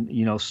I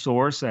can,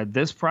 source at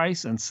this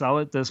price and sell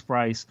at this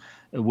price,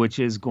 which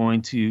is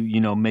going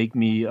to, make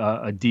me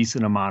a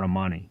decent amount of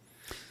money.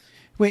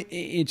 Wait,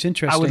 it's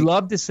interesting. I would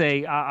love to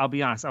say, I'll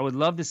be honest, I would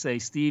love to say,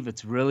 Steve,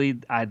 it's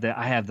really, I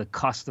have the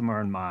customer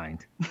in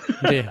mind.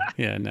 No, I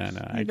get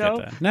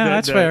that. No,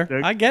 that's fair.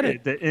 I get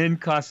it. The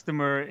end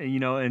customer,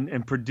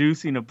 and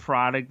producing a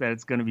product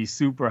that's going to be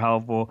super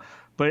helpful.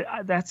 But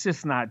that's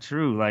just not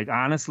true. Like,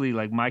 honestly,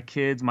 like my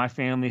kids, my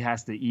family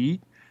has to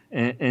eat.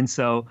 And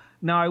so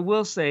now I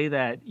will say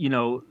that,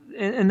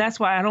 and that's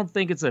why I don't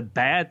think it's a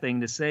bad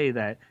thing to say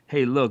that,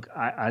 hey, look,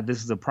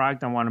 this is a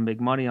product I want to make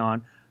money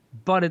on.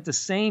 But at the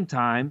same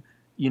time,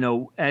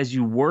 as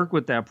you work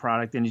with that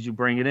product and as you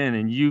bring it in,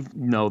 and you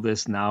know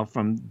this now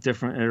from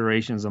different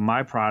iterations of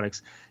my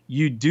products,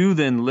 you do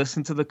then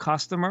listen to the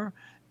customer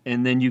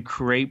and then you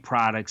create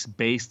products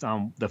based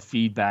on the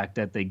feedback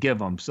that they give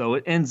them. So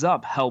it ends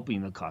up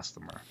helping the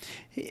customer.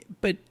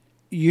 But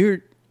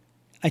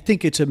I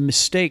think it's a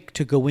mistake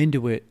to go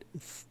into it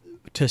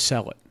to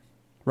sell it.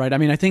 Right. I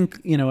mean, I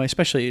think,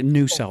 especially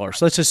new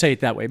sellers, let's just say it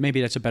that way. Maybe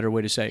that's a better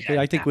way to say it.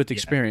 I think with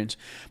experience,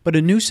 but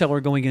a new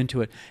seller going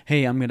into it,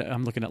 hey, I'm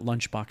looking at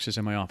lunch boxes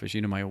in my office,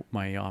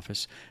 my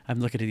office. I'm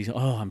looking at these.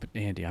 Oh,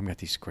 Andy, I've got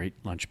these great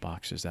lunch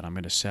boxes that I'm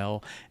going to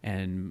sell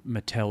and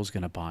Mattel's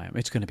going to buy them.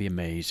 It's going to be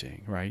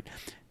amazing. Right.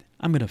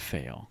 I'm going to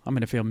fail. I'm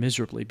going to fail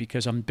miserably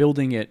because I'm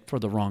building it for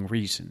the wrong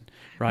reason.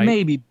 Right.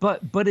 Maybe. But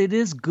it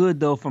is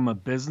good, though, from a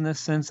business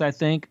sense, I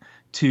think,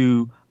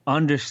 to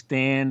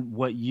understand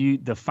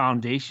the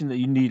foundation that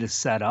you need to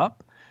set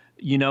up,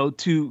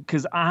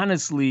 because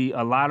honestly,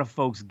 a lot of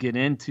folks get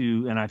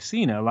into, and I've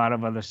seen it, a lot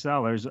of other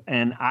sellers,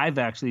 and I've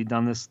actually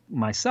done this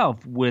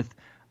myself with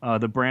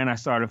the brand I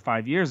started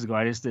 5 years ago.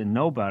 I just didn't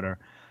know better.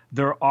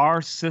 There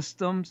are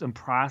systems and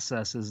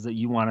processes that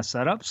you want to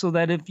set up so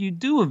that if you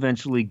do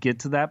eventually get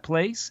to that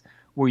place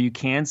where you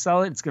can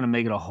sell it, it's going to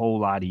make it a whole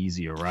lot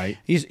easier, right?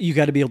 You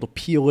got to be able to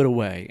peel it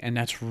away, and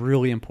that's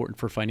really important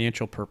for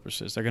financial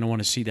purposes. They're going to want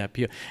to see that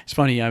peel. It's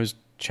funny, I was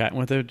chatting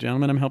with a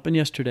gentleman I'm helping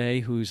yesterday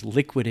who's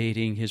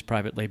liquidating his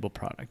private label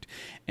product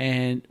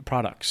and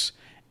products.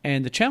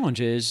 And the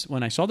challenge is,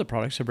 when I saw the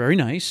products, they're very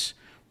nice,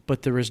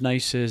 but they're as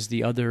nice as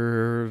the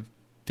other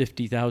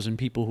 50,000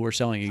 people who are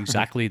selling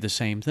exactly the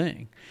same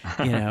thing,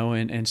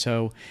 and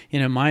so,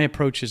 my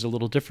approach is a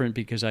little different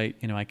because I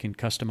can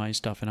customize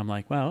stuff, and I'm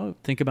like, well,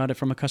 think about it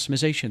from a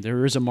customization.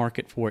 There is a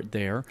market for it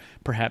there.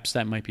 Perhaps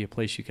that might be a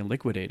place you can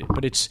liquidate it.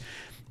 But it's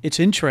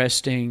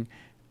interesting,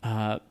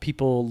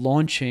 people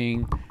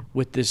launching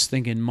with this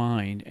thing in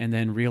mind and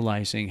then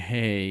realizing,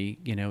 hey,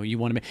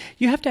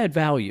 you have to add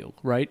value,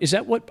 right? Is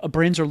that what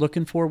brands are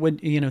looking for when,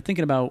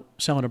 thinking about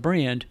selling a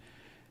brand?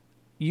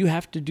 You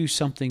have to do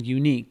something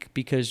unique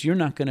because you're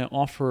not going to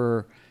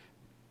offer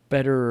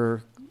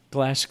better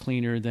glass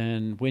cleaner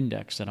than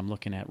Windex that I'm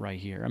looking at right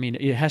here. I mean,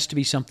 it has to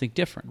be something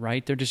different,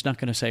 right? They're just not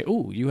going to say,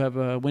 oh, you have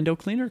a window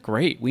cleaner?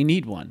 Great, we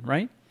need one,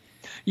 right?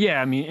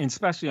 Yeah, I mean,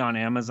 especially on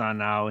Amazon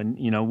now, and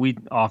we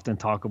often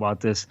talk about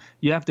this.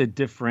 You have to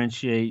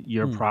differentiate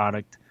your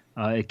product.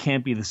 It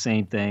can't be the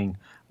same thing.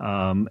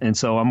 And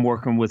so I'm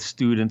working with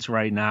students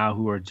right now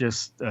who are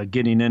just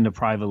getting into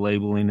private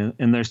labeling,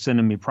 and they're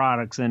sending me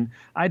products. And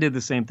I did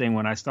the same thing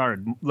when I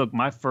started. Look,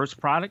 my first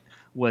product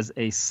was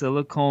a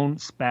silicone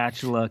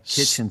spatula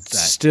kitchen set.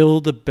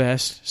 Still the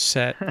best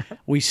set.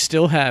 We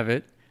still have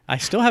it. I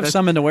still have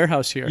some in the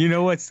warehouse here. You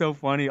know what's so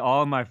funny?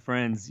 All of my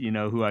friends,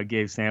 who I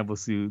gave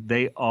samples to,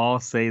 they all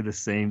say the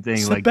same thing.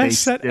 It's the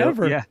best set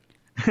ever. Yeah,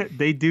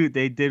 they do.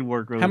 They did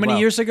work really well. How many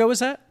years ago was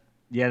that?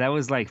 Yeah, that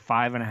was like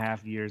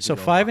 5.5 years ago.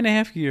 So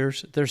 5.5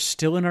 years, they're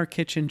still in our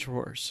kitchen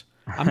drawers.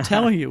 I'm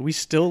telling you, we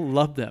still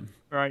love them.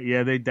 Right,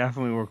 yeah, they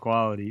definitely were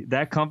quality.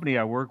 That company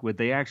I work with,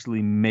 they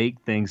actually make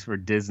things for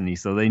Disney,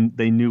 so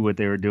they knew what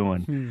they were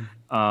doing.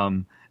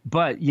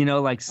 But,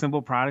 like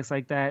simple products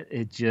like that,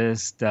 it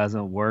just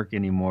doesn't work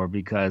anymore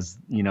because,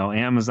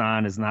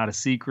 Amazon is not a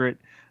secret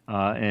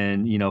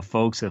and,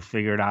 folks have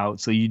figured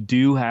out. So you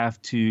do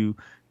have to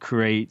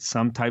create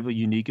some type of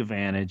unique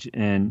advantage.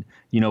 And,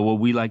 what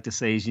we like to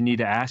say is you need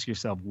to ask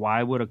yourself,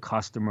 why would a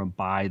customer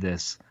buy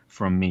this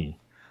from me?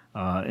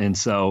 And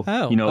so,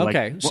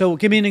 okay. So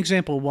give me an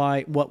example.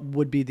 What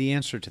would be the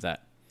answer to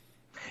that?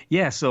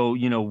 Yeah. So,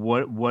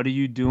 what are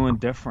you doing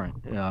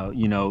different?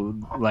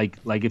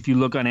 Like if you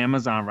look on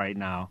Amazon right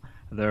now,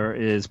 there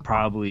is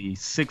probably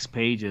 6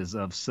 pages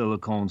of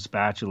silicone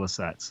spatula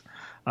sets.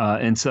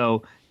 And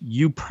so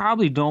you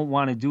probably don't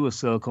want to do a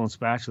silicone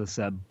spatula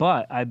set,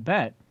 but I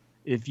bet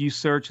if you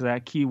search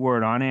that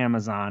keyword on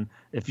Amazon,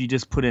 if you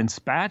just put in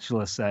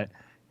spatula set,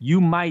 you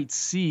might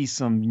see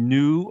some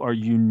new or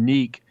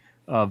unique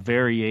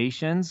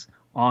variations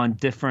on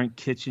different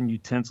kitchen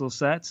utensil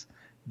sets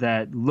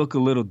that look a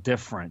little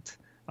different.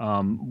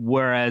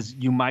 Whereas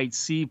you might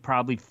see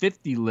probably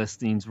 50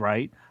 listings,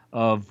 right,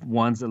 of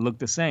ones that look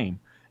the same.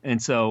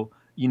 And so,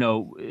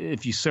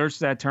 if you search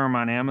that term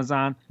on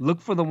Amazon,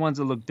 look for the ones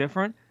that look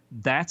different.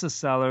 That's a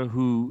seller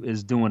who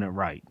is doing it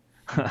right.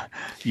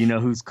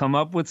 Who's come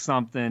up with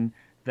something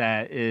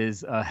that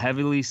is a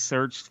heavily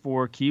searched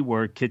for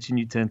keyword, kitchen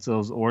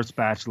utensils or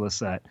spatula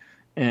set.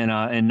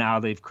 And now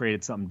they've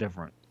created something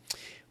different.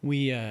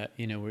 We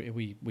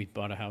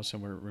bought a house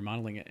and we're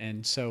remodeling it.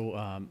 And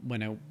so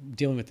when I'm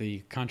dealing with the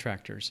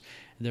contractors,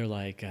 they're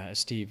like,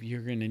 Steve,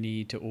 you're going to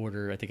need to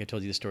order, I think I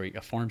told you the story,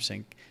 a farm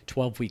sink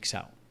 12 weeks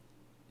out.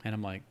 And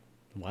I'm like,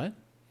 what?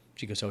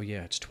 She goes, oh,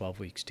 yeah, it's 12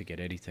 weeks to get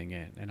anything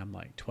in. And I'm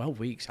like, 12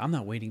 weeks? I'm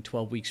not waiting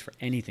 12 weeks for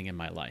anything in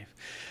my life.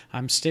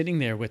 I'm sitting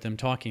there with them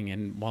talking,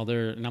 and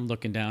I'm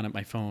looking down at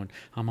my phone.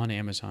 I'm on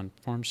Amazon,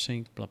 farm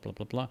sink, blah, blah,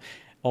 blah, blah.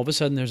 All of a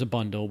sudden, there's a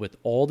bundle with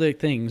all the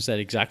things that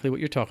exactly what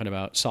you're talking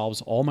about,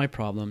 solves all my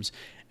problems,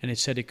 and it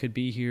said it could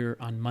be here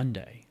on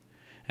Monday.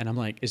 And I'm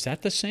like, is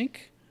that the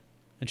sink?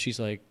 And she's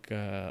like,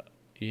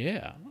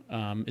 yeah.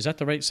 Is that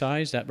the right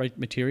size, that right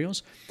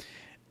materials?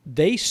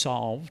 They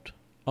solved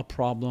a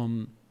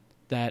problem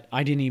that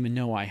I didn't even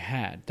know I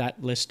had.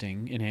 That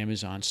listing in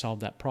Amazon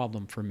solved that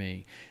problem for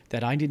me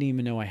that I didn't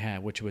even know I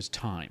had, which was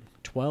time.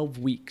 12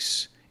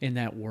 weeks in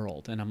that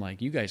world. And I'm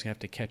like, you guys have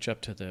to catch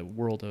up to the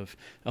world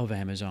of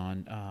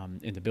Amazon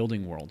in the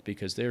building world,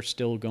 because they're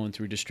still going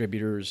through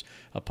distributors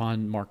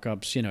upon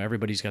markups.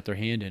 Everybody's got their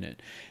hand in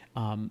it.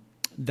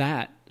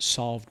 That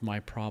solved my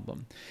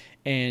problem.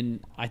 And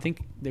I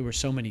think there were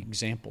so many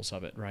examples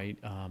of it, right?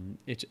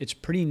 It's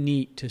pretty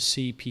neat to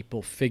see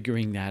people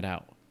figuring that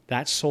out.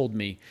 That sold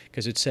me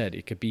because it said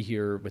it could be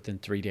here within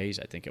 3 days,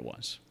 I think it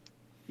was.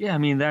 Yeah, I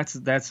mean, that's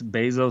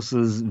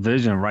Bezos's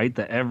vision, right?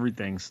 The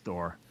everything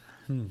store.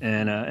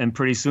 And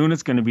pretty soon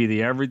it's going to be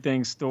the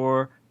everything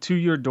store to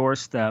your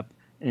doorstep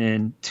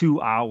in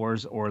 2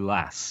 hours or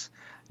less,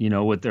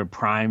 with their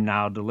Prime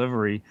Now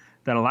delivery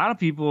that a lot of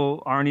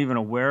people aren't even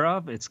aware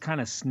of. It's kind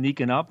of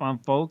sneaking up on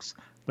folks,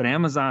 but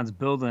Amazon's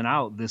building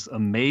out this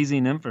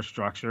amazing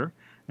infrastructure.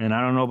 And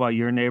I don't know about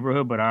your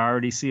neighborhood, but I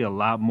already see a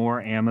lot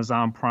more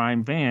Amazon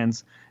Prime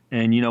vans.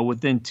 And,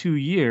 within 2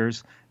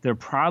 years, they're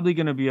probably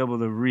going to be able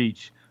to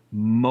reach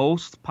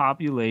most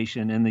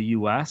population in the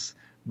U.S.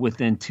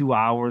 within 2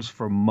 hours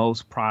for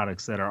most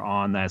products that are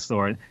on that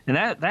store. And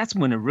that's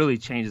when it really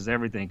changes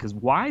everything. Because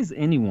why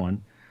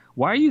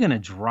are you going to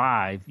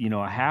drive,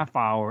 a half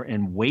hour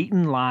and wait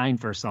in line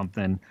for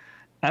something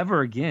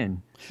ever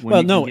again?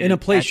 Well, no, in a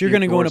place, you're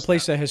going to go in a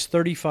place that has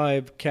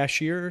 35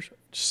 cashier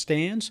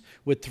stands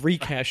with 3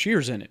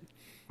 cashiers in it.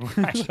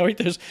 Right. So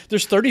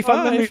there's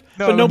 35,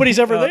 but nobody's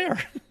ever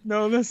there.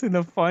 No, listen,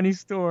 the funny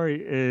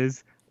story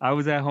is I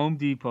was at Home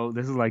Depot.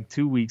 This is like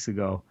 2 weeks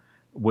ago,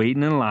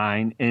 waiting in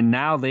line. And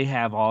now they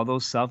have all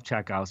those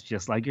self-checkouts,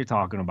 just like you're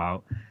talking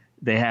about.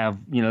 They have,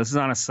 this is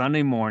on a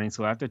Sunday morning.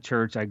 So after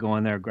church, I go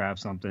in there, grab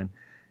something.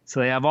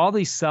 So they have all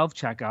these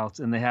self-checkouts,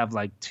 and they have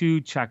like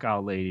 2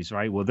 checkout ladies,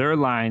 right? Well, their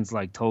line's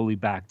like totally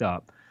backed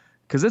up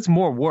because it's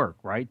more work,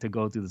 right, to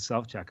go through the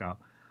self-checkout.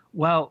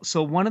 Well,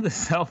 so one of the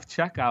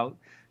self-checkout,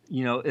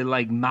 it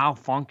like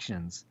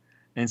malfunctions.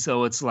 And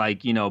so it's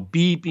like,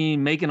 beeping,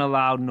 making a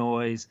loud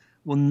noise.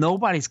 Well,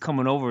 nobody's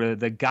coming over.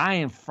 The guy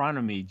in front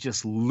of me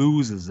just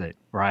loses it,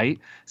 right?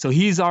 So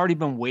he's already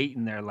been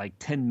waiting there like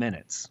 10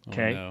 minutes,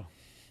 okay? Oh,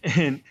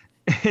 no.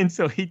 And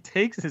so he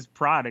takes his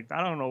product.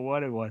 I don't know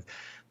what it was,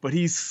 but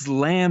he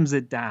slams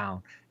it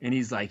down. And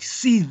he's like,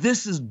 see,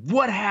 this is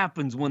what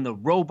happens when the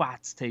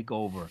robots take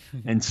over,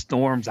 and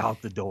storms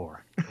out the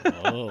door.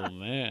 Oh,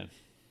 man.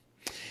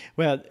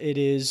 Well, it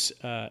is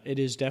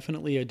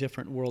definitely a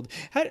different world.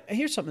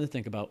 Here's something to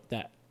think about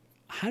that.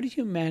 How do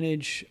you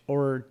manage,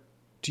 or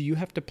do you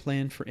have to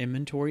plan for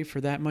inventory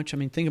for that much? I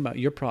mean, think about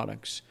your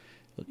products.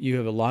 You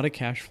have a lot of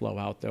cash flow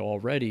out there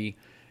already.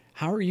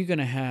 How are you going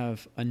to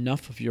have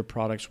enough of your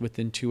products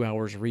within 2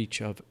 hours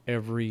reach of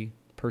every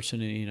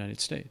person in the United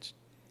States?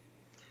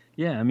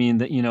 Yeah, I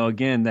mean,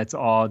 again, that's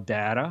all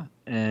data.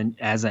 And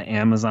as an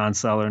Amazon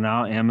seller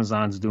now,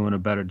 Amazon's doing a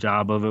better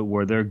job of it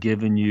where they're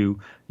giving you,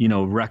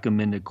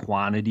 recommended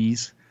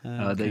quantities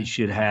that you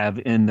should have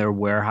in their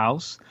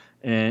warehouse.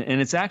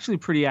 And it's actually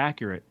pretty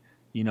accurate.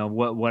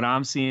 What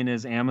I'm seeing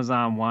is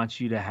Amazon wants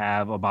you to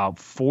have about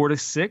 4 to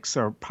 6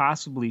 or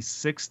possibly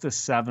 6 to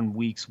 7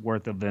 weeks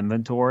worth of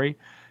inventory,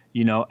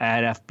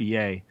 at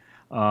FBA.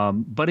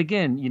 But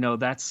again,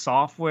 that's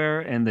software,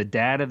 and the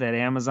data that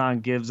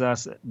Amazon gives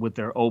us with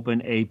their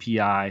open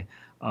API,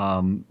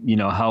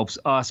 helps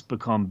us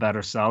become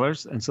better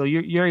sellers. And so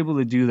you're able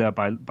to do that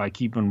by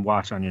keeping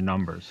watch on your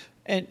numbers.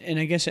 And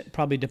I guess it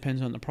probably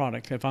depends on the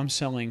product. If I'm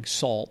selling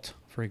salt,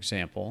 for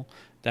example,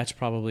 that's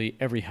probably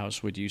every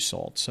house would use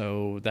salt.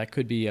 So that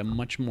could be a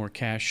much more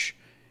cash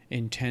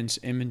intense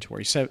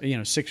inventory. So,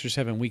 6 or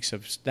 7 weeks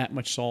of that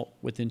much salt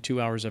within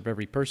 2 hours of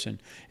every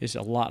person is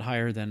a lot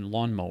higher than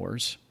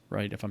lawnmowers,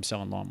 right? If I'm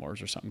selling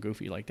lawnmowers or something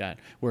goofy like that,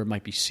 where it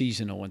might be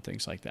seasonal and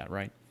things like that,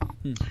 right?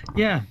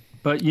 Yeah.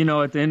 But,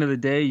 at the end of the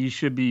day, you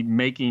should be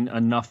making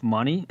enough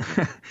money,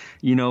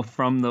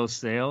 from those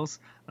sales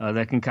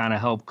that can kind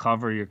of help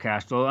cover your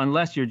cash flow,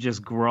 unless you're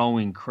just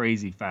growing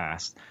crazy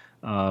fast,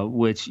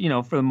 which,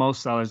 for the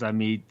most sellers I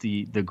meet,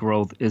 the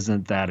growth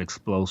isn't that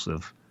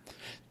explosive.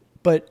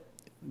 But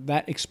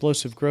that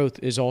explosive growth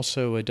is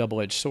also a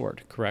double-edged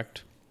sword,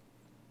 correct?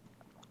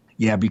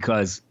 Yeah,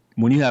 because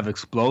when you have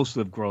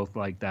explosive growth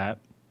like that,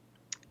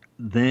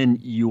 then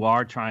you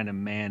are trying to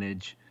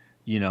manage,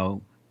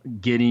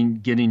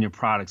 getting your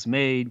products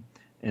made,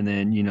 and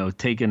then,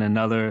 taking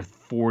another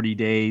 40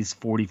 days,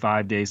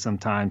 45 days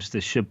sometimes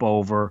to ship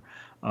over.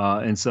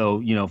 And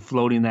so,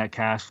 floating that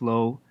cash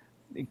flow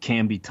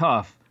can be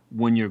tough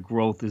when your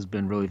growth has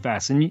been really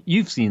fast. And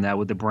you've seen that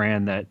with the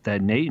brand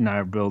that Nate and I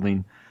are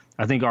building.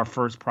 I think our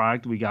first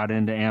product, we got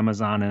into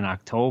Amazon in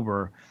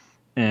October,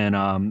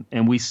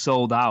 and we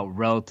sold out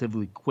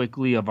relatively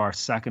quickly of our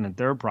second and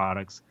third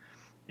products,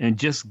 and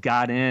just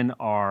got in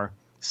our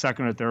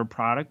second or third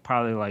product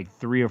probably like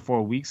 3 or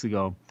 4 weeks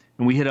ago,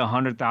 and we hit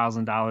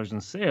 $100,000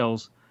 in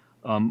sales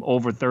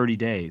over 30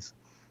 days.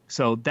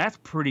 So that's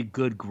pretty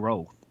good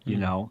growth,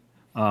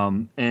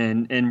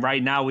 And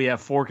right now we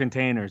have 4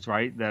 containers,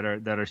 right, that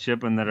are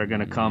shipping, that are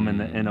going to come in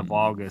the end of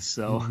August.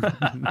 So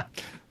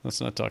let's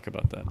not talk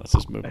about that. Let's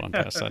just move on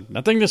past that.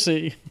 Nothing to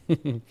see.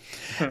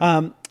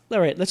 All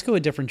right, let's go a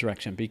different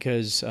direction,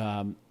 because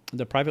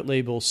the private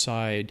label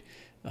side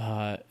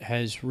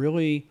has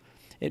really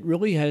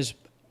has.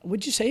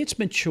 Would you say it's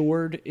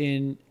matured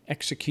in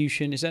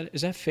execution? Is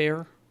that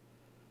fair?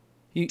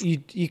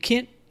 You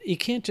can't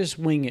just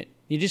wing it.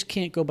 You just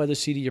can't go by the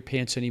seat of your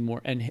pants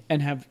anymore and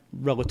have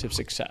relative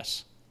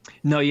success.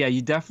 No, yeah,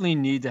 you definitely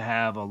need to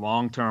have a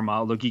long-term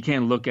outlook. You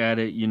can't look at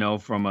it,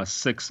 from a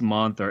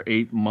 6-month or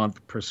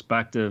 8-month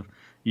perspective.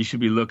 You should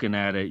be looking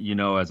at it,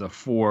 as a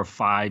 4 or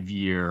 5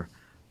 year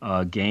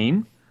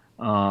game.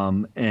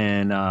 It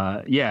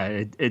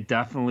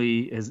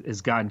definitely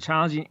has gotten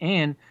challenging.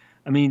 And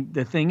I mean,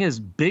 the thing is,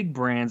 big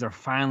brands are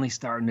finally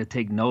starting to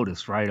take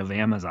notice, right, of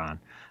Amazon.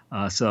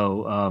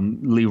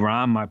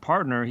 Liron, my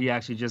partner, he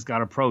actually just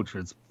got approached.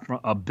 It's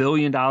a $1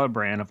 billion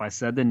brand. If I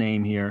said the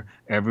name here,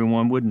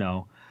 everyone would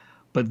know.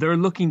 But they're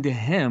looking to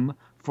him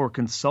for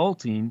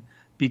consulting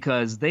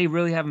because they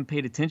really haven't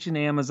paid attention to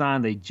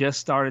Amazon. They just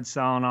started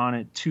selling on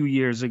it 2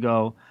 years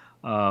ago.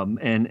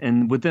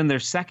 And within their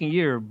second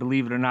year,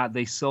 believe it or not,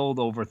 they sold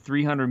over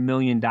 $300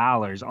 million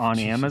on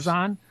Jesus.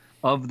 Amazon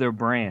of their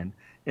brand.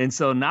 And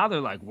so now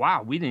they're like,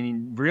 wow, we didn't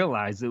even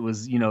realize it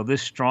was,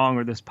 this strong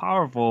or this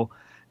powerful.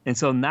 And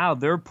so now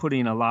they're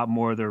putting a lot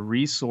more of their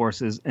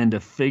resources into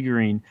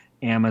figuring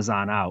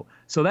Amazon out.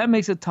 So that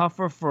makes it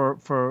tougher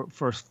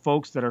for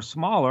folks that are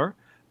smaller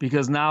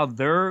because now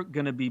they're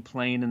going to be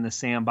playing in the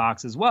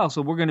sandbox as well.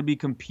 So we're going to be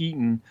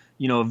competing,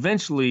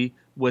 eventually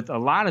with a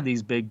lot of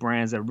these big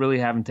brands that really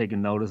haven't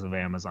taken notice of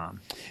Amazon.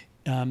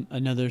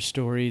 Another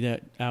story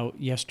that out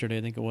yesterday,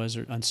 I think it was,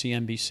 on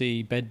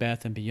CNBC, Bed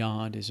Bath &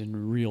 Beyond is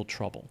in real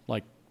trouble,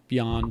 like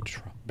beyond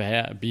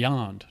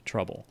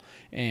trouble.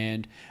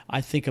 And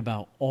I think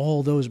about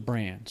all those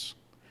brands.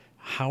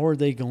 How are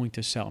they going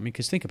to sell? I mean,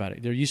 because think about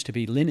it. There used to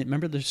be linen.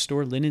 Remember the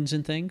store Linens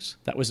and Things?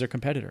 That was their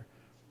competitor.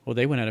 Well,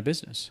 they went out of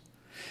business.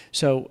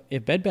 So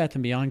if Bed Bath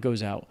 & Beyond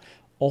goes out,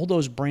 all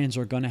those brands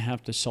are going to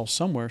have to sell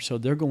somewhere, so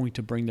they're going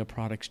to bring their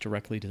products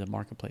directly to the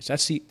marketplace.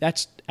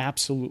 That's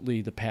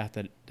absolutely the path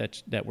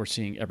that we're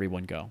seeing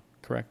everyone go,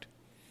 correct?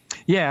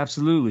 Yeah,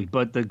 absolutely.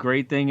 But the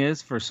great thing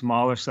is for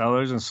smaller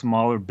sellers and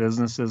smaller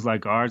businesses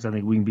like ours, I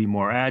think we can be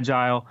more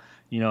agile.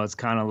 It's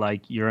kind of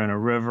like you're in a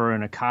river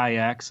in a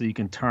kayak, so you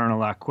can turn a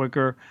lot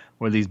quicker.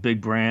 Where these big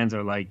brands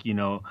are like,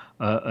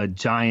 a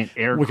giant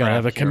aircraft. We got to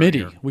have a carrier.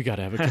 committee. We got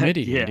to have a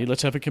committee, Yeah. Andy.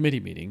 Let's have a committee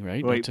meeting,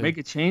 right? Wait, make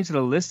a change to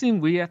the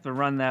listing. We have to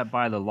run that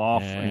by the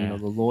Yeah.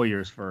 the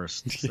lawyers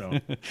first. So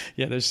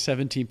Yeah, there's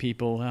 17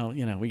 people. Well,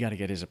 we got to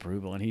get his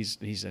approval, and he's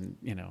in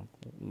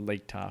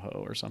Lake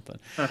Tahoe or something.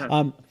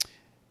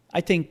 I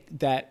think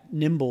that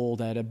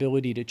that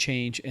ability to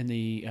change, and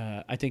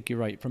I think you're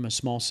right, from a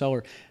small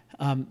seller.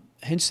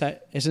 Hence,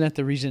 isn't that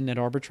the reason that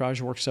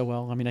arbitrage works so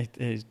well? I mean, I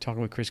was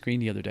talking with Chris Green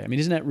the other day. I mean,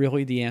 isn't that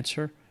really the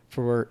answer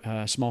for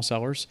small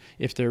sellers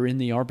if they're in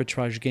the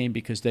arbitrage game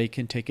because they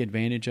can take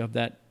advantage of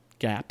that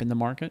gap in the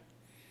market?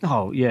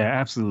 Oh, yeah,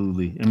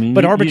 absolutely. I mean,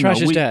 but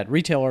arbitrage is dead.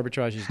 Retail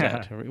arbitrage is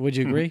dead. Would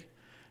you agree?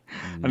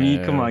 I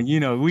mean, come on,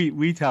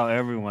 we tell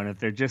everyone if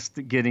they're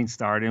just getting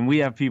started, and we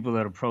have people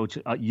that approach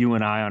you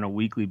and I on a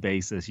weekly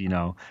basis,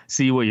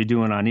 see what you're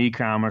doing on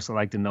e-commerce. I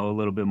like to know a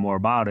little bit more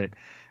about it.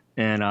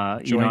 And,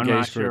 I'm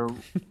not sure,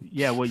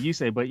 what you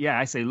say, but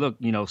I say, look,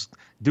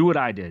 do what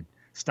I did.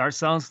 Start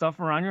selling stuff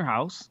around your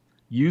house,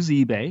 use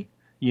eBay,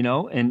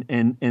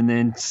 and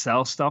then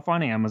sell stuff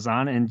on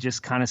Amazon and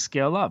just kind of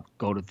scale up.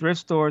 Go to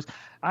thrift stores.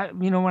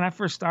 When I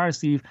first started,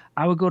 Steve,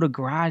 I would go to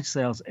garage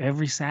sales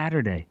every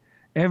Saturday.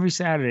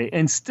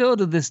 And still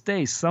to this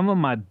day, some of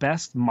my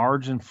best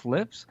margin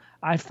flips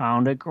I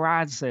found at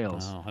garage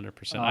sales. Oh,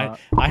 100%.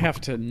 I have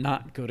to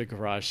not go to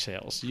garage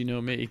sales. You know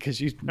me,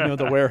 because you know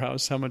the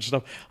warehouse, how much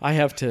stuff. I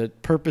have to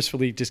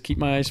purposefully just keep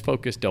my eyes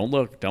focused. Don't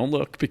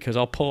look, because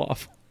I'll pull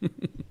off.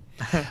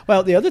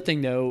 Well, the other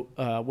thing,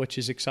 though, which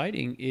is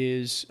exciting,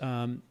 is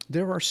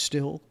there are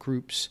still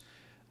groups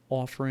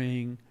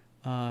offering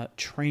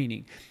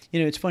training.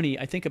 It's funny.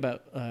 I think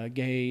about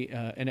gay,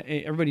 and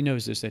everybody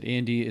knows this, that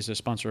Andy is a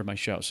sponsor of my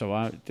show.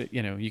 So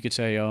you could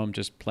say, "Oh, I'm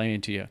just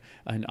playing to you,"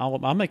 and I'll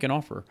make an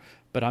offer,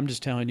 but I'm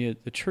just telling you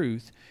the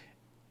truth.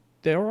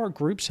 There are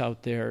groups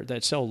out there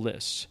that sell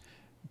lists,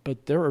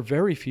 but there are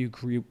very few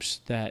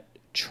groups that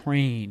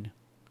train.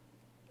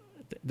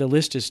 The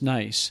list is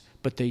nice,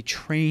 but they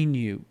train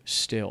you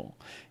still.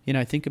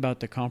 I think about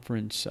the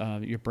conference,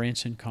 your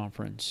Branson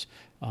conference,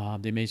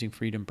 the Amazing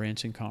Freedom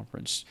Branson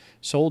conference,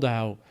 sold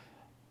out.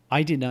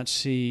 I did not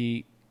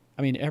see,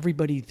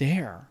 everybody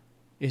there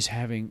is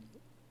having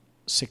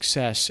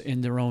success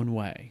in their own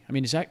way.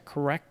 Is that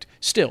correct?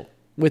 Still,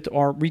 with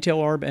our retail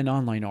ARB and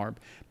online ARB,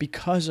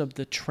 because of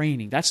the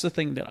training. That's the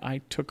thing that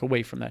I took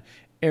away from that.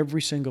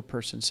 Every single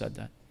person said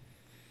that.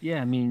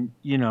 Yeah,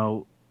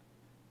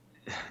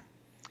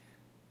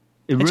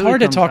 It's really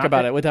hard to talk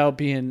about it without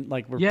being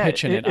like we're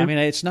pitching it.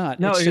 It's not.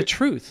 No, it's the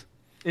truth.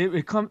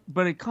 It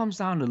comes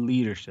down to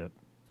leadership.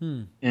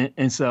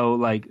 And so,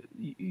 like,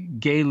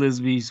 Gay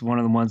Lisby's one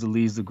of the ones that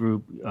leads the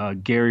group.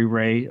 Gary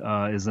Ray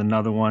is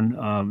another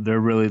one. They're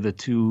really the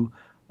two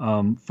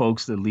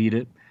folks that lead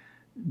it.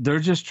 They're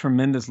just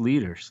tremendous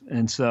leaders.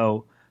 And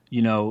so,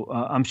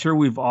 I'm sure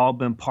we've all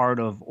been part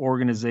of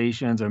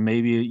organizations, or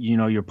maybe,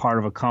 you're part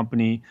of a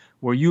company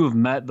where you have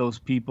met those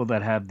people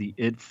that have the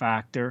it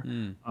factor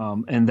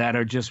and that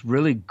are just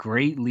really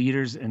great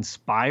leaders,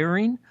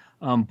 inspiring,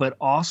 but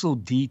also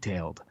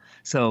detailed.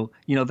 So,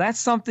 that's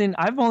something.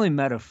 I've only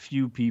met a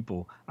few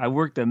people. I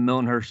worked at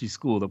Milton Hershey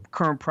School, the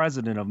current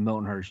president of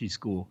Milton Hershey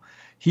School.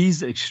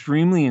 He's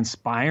extremely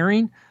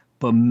inspiring,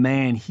 but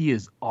man, he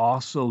is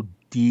also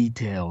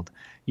detailed.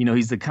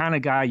 He's the kind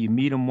of guy, you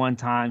meet him one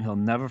time, he'll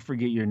never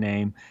forget your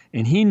name,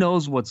 and he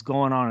knows what's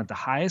going on at the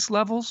highest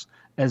levels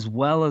as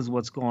well as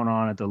what's going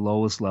on at the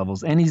lowest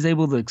levels, and he's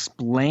able to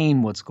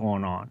explain what's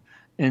going on.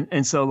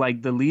 And so,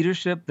 like, the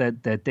leadership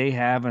that they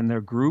have in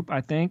their group,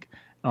 I think,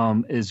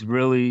 is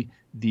really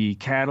the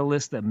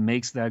catalyst that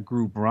makes that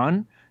group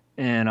run,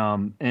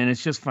 and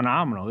it's just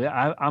phenomenal.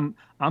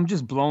 I'm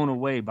just blown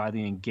away by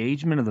the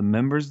engagement of the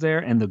members there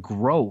and the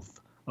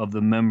growth of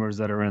the members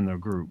that are in their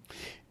group.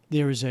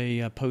 There was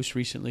a post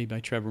recently by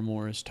Trevor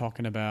Morris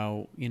talking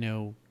about,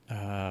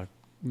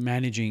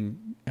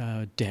 managing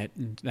debt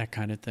and that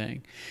kind of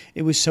thing.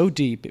 It was so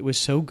deep. It was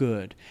so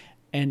good.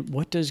 And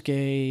what does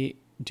Gay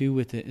do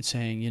with it? And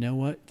saying, you know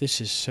what,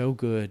 this is so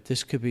good.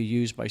 This could be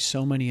used by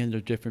so many other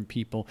different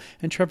people.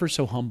 And Trevor's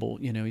so humble.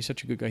 He's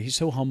such a good guy. He's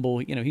so humble.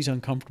 He's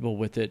uncomfortable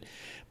with it.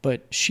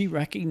 But she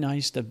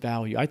recognized the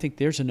value. I think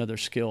there's another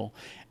skill.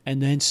 And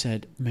then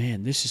said,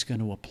 man, this is going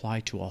to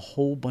apply to a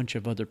whole bunch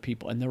of other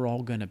people, and they're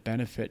all going to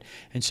benefit.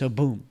 And so,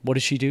 boom, what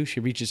does she do?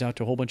 She reaches out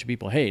to a whole bunch of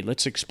people. Hey,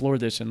 let's explore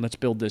this and let's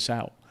build this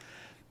out.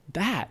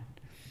 That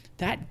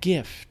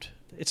gift,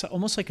 it's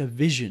almost like a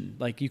vision,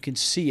 like you can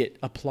see it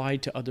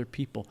applied to other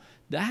people.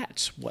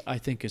 That's what I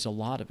think is a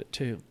lot of it,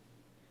 too.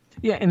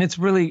 Yeah, and it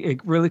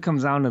really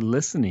comes down to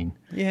listening.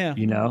 Yeah.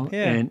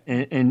 Yeah.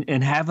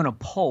 And having a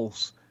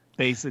pulse,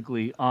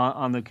 basically,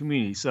 on the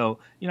community. So,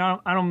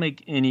 I don't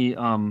make any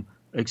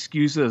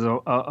excuses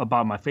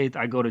about my faith.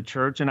 I go to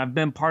church, and I've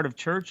been part of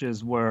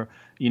churches where,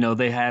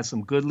 they had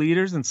some good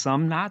leaders and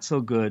some not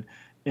so good.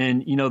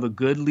 And, the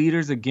good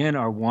leaders, again,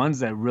 are ones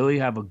that really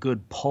have a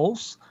good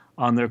pulse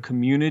on their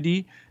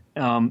community.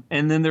 And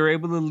then they're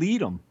able to lead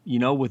them,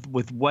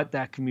 with what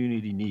that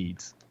community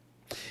needs.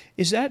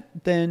 Is that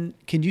then,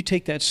 can you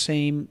take that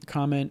same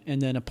comment and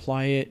then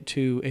apply it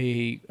to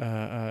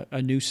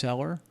a new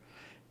seller?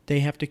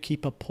 They have to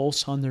keep a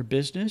pulse on their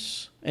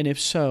business? And if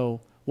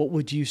so, what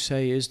would you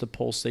say is the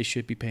pulse they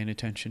should be paying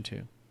attention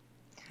to?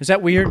 Is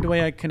that weird the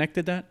way I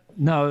connected that?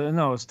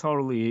 No, it's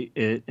totally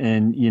it.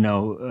 And,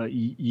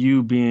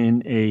 you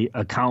being a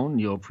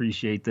accountant, you'll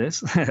appreciate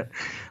this.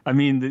 I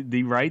mean,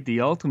 the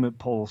ultimate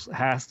pulse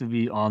has to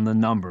be on the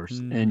numbers.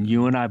 Mm. And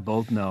you and I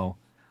both know,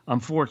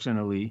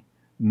 unfortunately,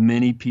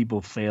 many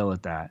people fail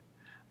at that.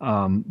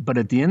 But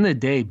at the end of the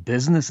day,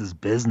 business is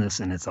business,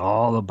 and it's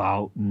all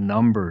about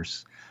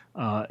numbers.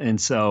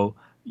 And so,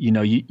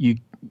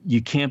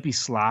 you can't be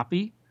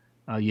sloppy.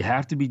 You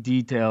have to be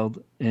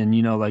detailed.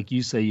 And, like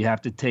you say, you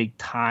have to take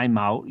time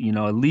out,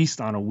 at least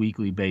on a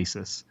weekly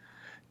basis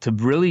to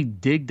really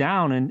dig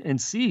down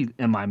and see,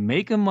 am I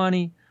making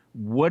money?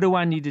 What do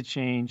I need to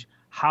change?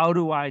 How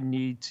do I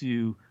need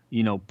to,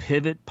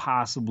 pivot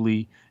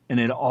possibly? And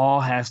it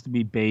all has to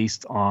be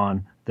based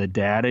on the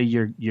data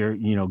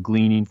you're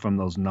gleaning from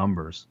those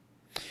numbers.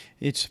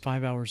 It's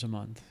 5 hours a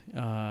month.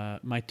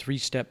 My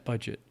 3-step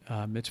budget.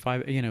 It's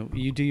 5.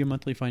 You do your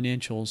monthly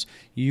financials.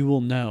 You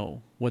will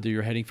know whether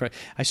you're heading for.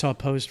 I saw a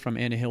post from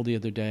Anna Hill the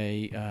other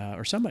day,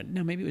 or somebody.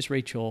 No, maybe it was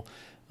Rachel.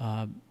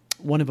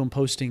 One of them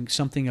posting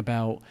something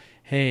about,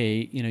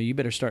 hey, you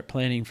better start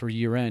planning for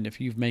year end.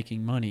 If you're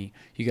making money,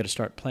 you got to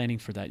start planning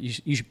for that.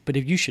 But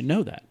if you should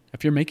know that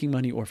if you're making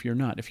money or if you're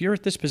not. If you're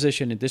at this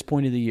position at this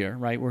point of the year,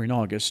 right? We're in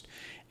August,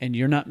 and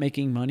you're not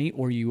making money,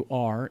 or you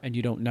are and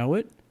you don't know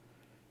it.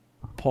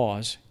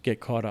 Pause, get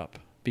caught up.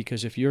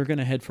 Because if you're going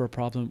to head for a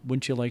problem,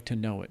 wouldn't you like to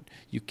know it?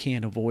 You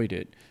can't avoid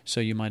it, so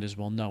you might as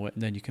well know it,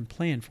 and then you can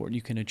plan for it,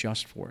 you can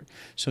adjust for it.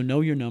 So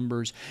know your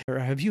numbers. Or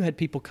have you had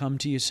people come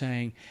to you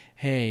saying,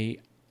 hey,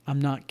 I'm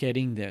not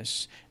getting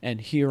this, and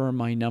here are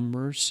my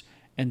numbers,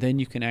 and then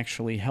you can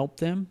actually help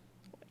them?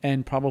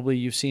 And probably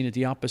you've seen it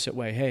the opposite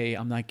way. Hey,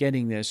 I'm not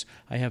getting this.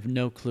 I have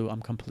no clue.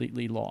 I'm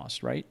completely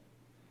lost, right?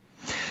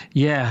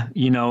 Yeah,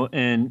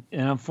 and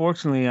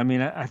unfortunately, I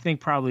mean, I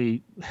think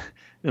probably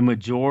the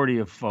majority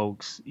of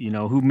folks,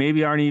 who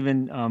maybe aren't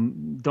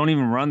even, don't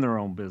even run their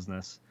own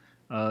business,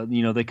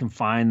 they can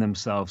find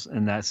themselves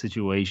in that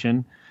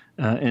situation.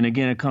 And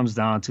again, it comes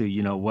down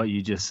to, what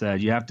you just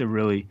said. You got to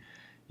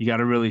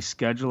really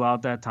schedule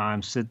out that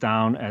time, sit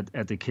down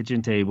at the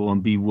kitchen table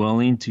and be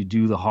willing to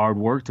do the hard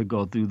work to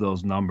go through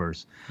those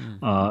numbers.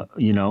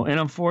 Mm-hmm. And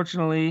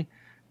unfortunately,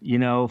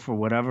 for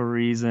whatever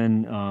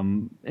reason,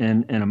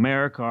 in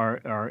America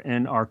or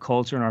in our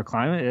culture and our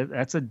climate,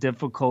 that's a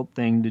difficult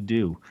thing to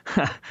do.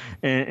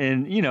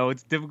 and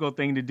it's a difficult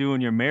thing to do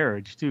in your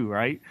marriage too,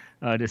 right?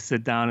 To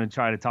sit down and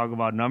try to talk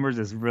about numbers,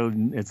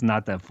 it's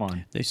not that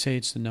fun. They say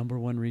it's the number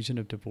one reason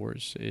of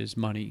divorce is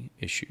money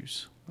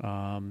issues,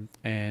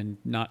 and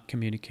not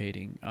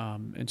communicating.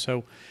 And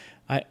so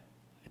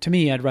to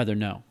me, I'd rather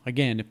know.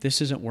 Again, if this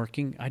isn't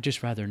working, I'd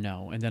just rather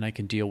know, and then I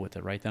can deal with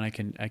it, right? Then I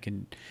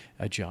can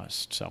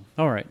adjust. So,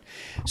 all right.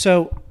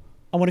 So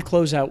I want to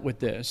close out with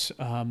this.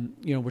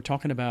 We're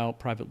talking about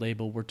private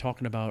label. We're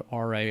talking about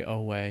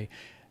RAOA.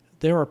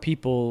 There are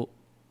people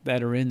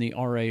that are in the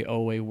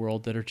RAOA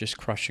world that are just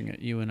crushing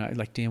it. You and I,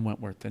 like Dan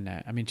Wentworth and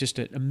that. I mean, just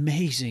an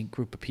amazing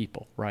group of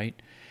people, right?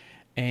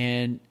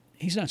 And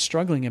he's not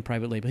struggling in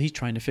private label. He's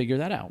trying to figure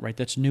that out, right?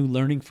 That's new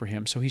learning for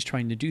him, so he's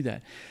trying to do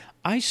that.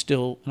 I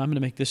still, and I'm going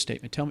to make this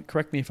statement,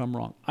 correct me if I'm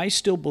wrong, I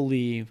still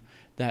believe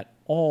that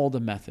all the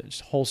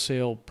methods,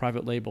 wholesale,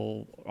 private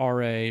label,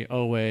 RA,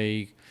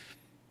 OA,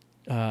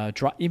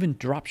 even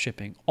drop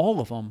shipping,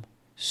 all of them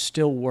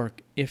still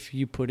work if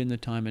you put in the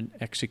time and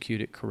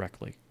execute it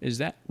correctly.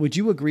 Would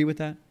you agree with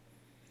that?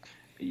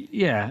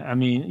 Yeah, I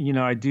mean,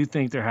 I do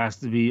think there has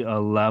to be a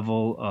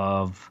level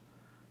of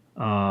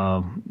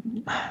I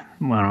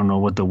don't know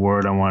what the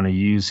word I want to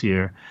use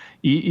here.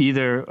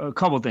 Either a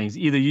couple things.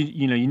 Either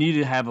you need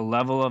to have a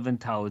level of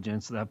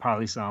intelligence. That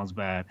probably sounds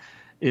bad.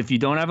 If you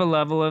don't have a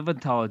level of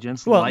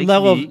intelligence, Well, like me,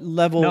 no,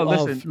 level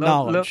listen, of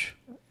knowledge.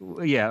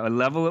 yeah, a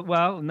level of,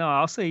 well, no,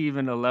 I'll say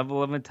even a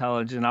level of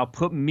intelligence. I'll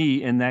put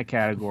me in that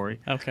category.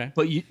 Okay.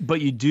 But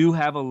you do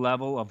have a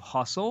level of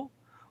hustle,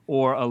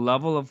 or a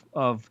level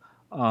of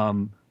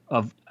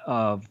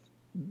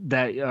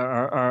that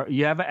are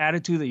you have an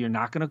attitude that you're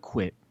not going to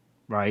quit,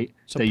 right?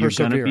 Some That you're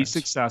going to be perseverance.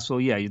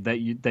 successful. Yeah, that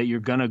you're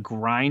going to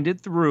grind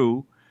it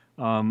through.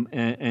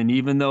 And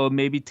even though it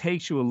maybe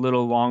takes you a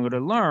little longer to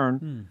learn,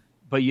 Hmm.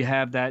 but you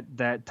have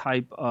that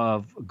type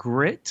of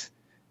grit,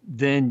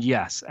 then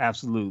yes,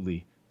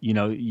 absolutely.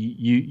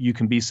 You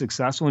can be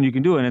successful and you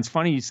can do it. And it's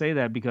funny you say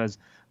that, because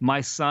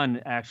my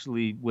son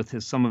actually,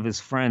 with some of his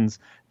friends,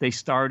 they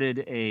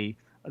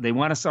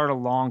want to start a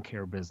lawn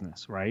care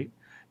business, right?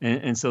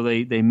 And so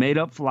they made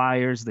up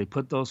flyers. They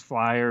put those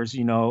flyers,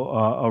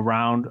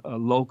 around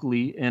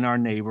locally in our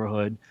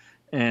neighborhood,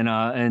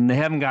 and they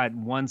haven't got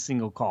one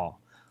single call.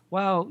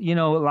 Well, a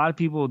lot of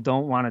people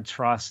don't want to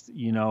trust,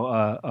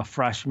 a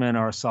freshman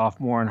or a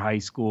sophomore in high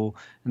school,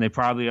 and they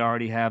probably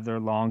already have their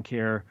lawn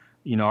care,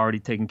 already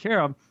taken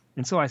care of.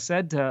 And so I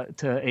said to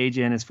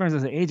AJ and his friends, I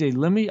said,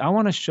 AJ, I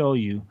want to show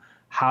you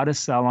how to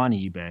sell on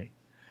eBay.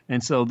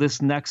 And so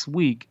this next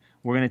week,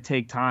 we're going to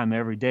take time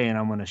every day, and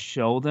I'm going to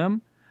show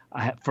them.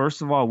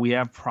 First of all, we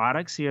have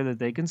products here that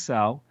they can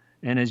sell.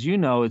 And as you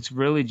know, it's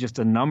really just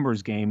a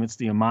numbers game. It's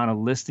the amount of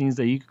listings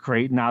that you can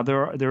create. Now,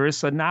 there is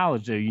some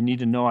knowledge there. You need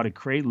to know how to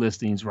create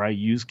listings, right?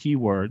 Use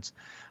keywords.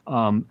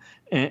 But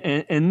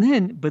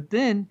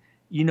then,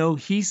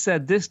 he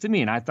said this to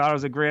me, and I thought it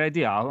was a great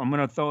idea. I'm going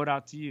to throw it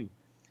out to you.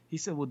 He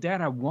said, well,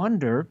 Dad, I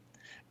wonder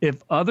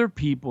if other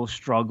people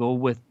struggle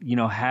with,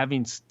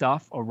 having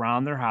stuff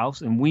around their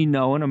house. And we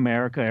know in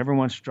America,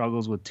 everyone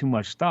struggles with too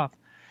much stuff.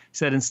 He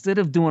said, instead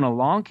of doing a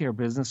lawn care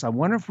business, I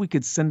wonder if we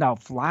could send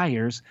out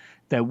flyers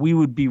that we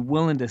would be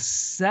willing to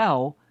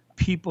sell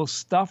people's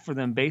stuff for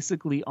them,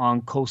 basically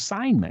on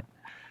consignment.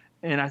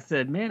 And I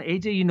said, man,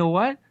 AJ, you know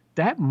what?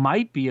 That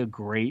might be a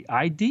great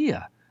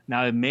idea.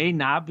 Now, it may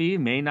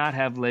not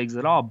have legs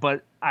at all,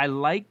 but I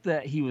like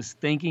that he was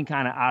thinking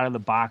kind of out of the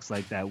box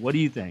like that. What do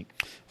you think?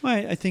 Well,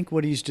 I think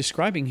what he's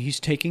describing, he's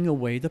taking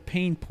away the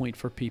pain point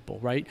for people,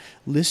 right?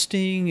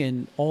 Listing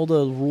and all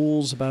the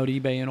rules about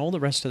eBay and all the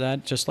rest of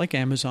that, just like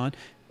Amazon,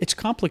 it's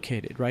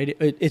complicated, right?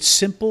 It's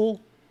simple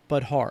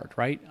but hard,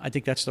 right? I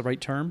think that's the right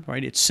term,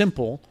 right? It's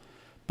simple,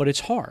 but it's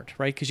hard,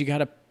 right? Because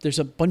there's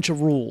a bunch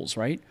of rules,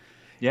 right?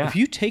 Yeah. If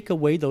you take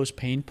away those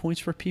pain points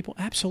for people,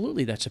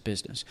 absolutely, that's a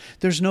business.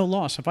 There's no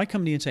loss. If I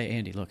come to you and say,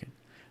 Andy, look,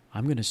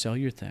 I'm going to sell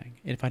your thing.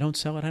 And if I don't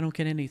sell it, I don't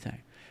get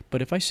anything.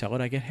 But if I sell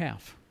it, I get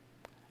half.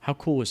 How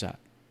cool is that?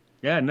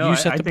 Yeah, no, you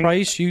set the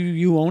price,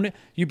 you own it.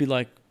 You'd be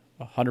like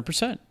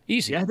 100%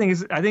 easy. Yeah, I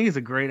think it's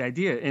a great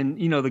idea. And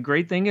the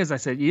great thing is, I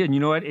said, yeah, and you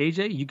know what,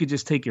 AJ, you could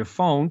just take your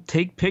phone,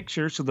 take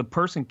pictures, so the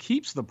person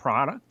keeps the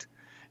product,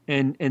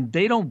 and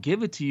they don't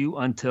give it to you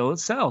until it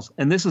sells.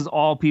 And this is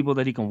all people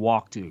that he can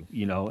walk to,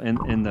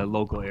 in the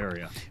local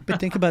area. But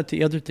think about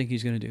the other thing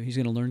he's going to do. He's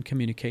going to learn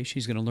communication.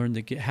 He's going to learn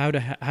how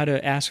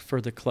to ask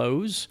for the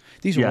close.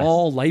 These are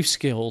all life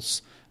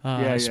skills.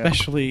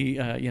 Especially,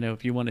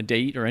 if you want to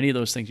date or any of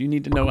those things, you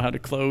need to know how to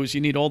close. You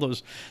need all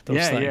those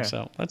things. Yeah.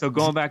 So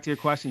going back to your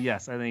question,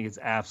 yes, I think it's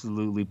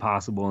absolutely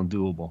possible and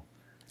doable.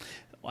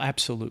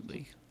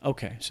 Absolutely.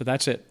 Okay, so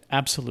that's it.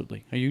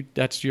 Absolutely.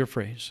 That's your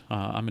phrase.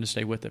 I'm going to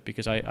stay with it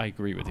because I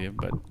agree with you,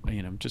 but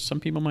just some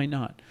people might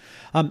not.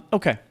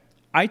 Okay,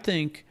 I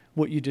think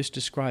what you just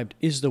described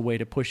is the way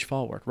to push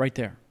forward. Right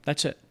there.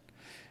 That's it.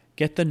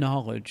 Get the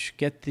knowledge.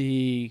 Get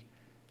the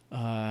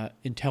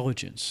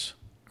intelligence.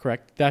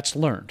 Correct? That's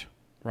learned,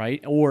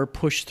 right? Or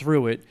push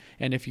through it,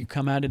 and if you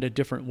come at it a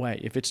different way,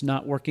 if it's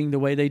not working the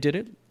way they did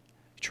it,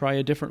 try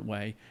a different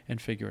way and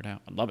figure it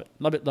out. I love it,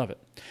 love it, love it.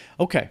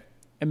 Okay,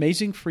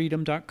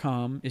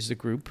 amazingfreedom.com is the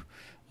group.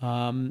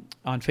 On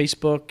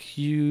Facebook,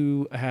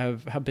 you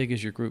have, how big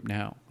is your group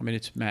now? I mean,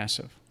 it's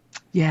massive.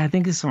 Yeah, I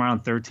think it's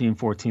around 13,000,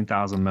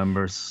 14,000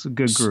 members.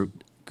 Good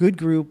group. Good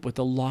group with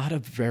a lot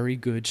of very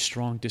good,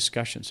 strong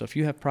discussion. So if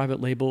you have private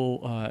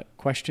label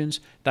questions,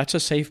 that's a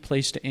safe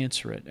place to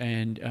answer it.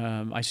 And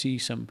I see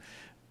some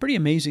pretty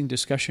amazing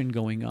discussion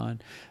going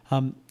on.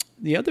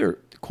 The other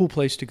cool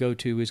place to go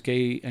to is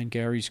Gay and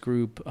Gary's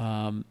group.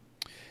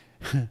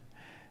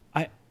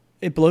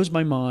 It blows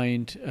my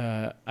mind.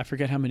 I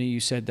forget how many you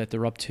said that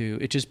they're up to.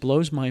 It just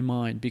blows my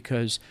mind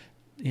because,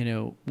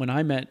 when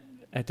I met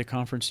at the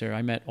conference there,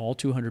 I met all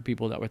 200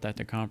 people that were at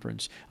the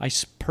conference. I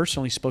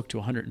personally spoke to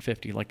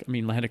 150,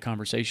 I had a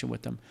conversation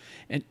with them.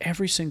 And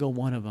every single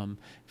one of them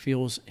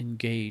feels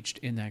engaged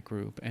in that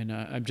group. And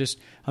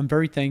I'm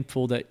very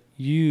thankful that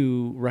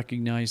you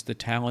recognized the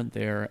talent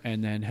there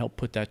and then helped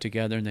put that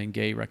together. And then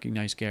Gay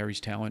recognized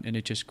Gary's talent. And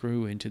it just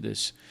grew into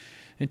this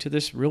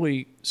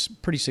really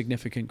pretty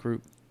significant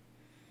group.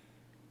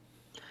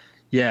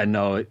 Yeah,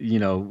 no,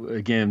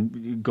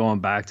 again, going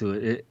back to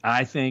it,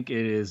 I think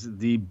it is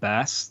the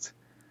best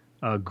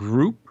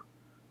group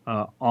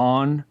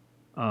on.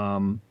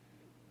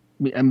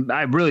 And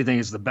I really think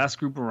it's the best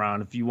group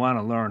around if you want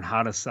to learn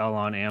how to sell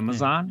on Yeah.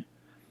 Amazon,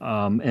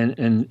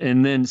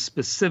 and then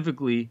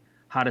specifically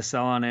how to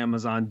sell on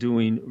Amazon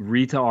doing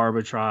retail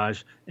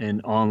arbitrage and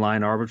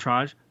online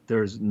arbitrage.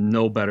 There's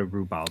no better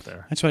group out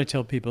there. That's what I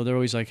tell people. They're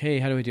always like, hey,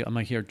 how do I do? I'm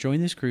like, here, join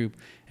this group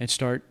and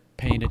start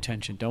paying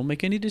attention. Don't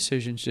make any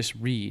decisions. Just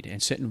read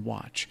and sit and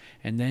watch.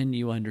 And then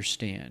you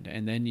understand.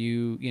 And then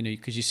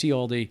because you see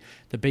all the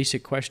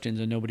basic questions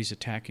and nobody's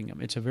attacking them.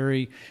 It's a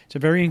very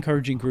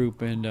encouraging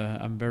group, and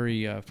I'm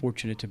very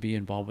fortunate to be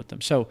involved with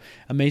them. So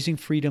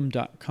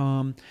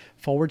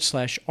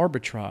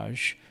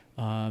amazingfreedom.com/arbitrage.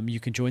 You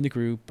can join the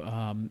group.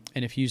 And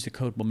if you use the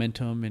code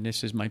Momentum, and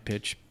this is my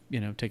pitch,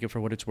 take it for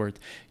what it's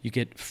worth, you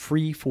get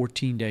free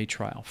 14-day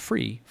trial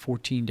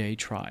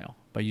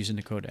by using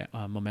the code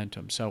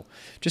Momentum. So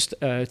just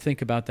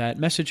think about that.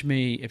 Message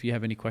me if you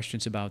have any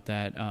questions about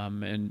that.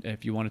 And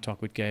if you want to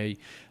talk with Gay,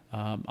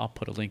 I'll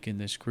put a link in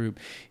this group.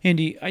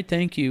 Andy, I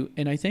thank you.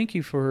 And I thank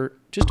you for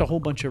just a whole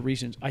bunch of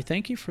reasons. I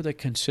thank you for the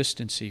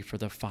consistency for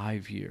the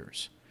 5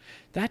 years.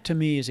 That to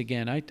me is,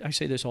 again, I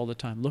say this all the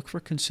time, look for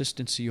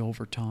consistency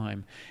over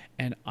time.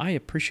 And I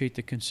appreciate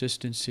the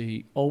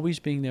consistency, always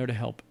being there to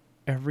help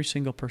every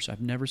single person. I've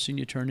never seen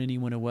you turn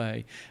anyone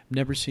away. I've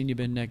never seen you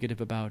been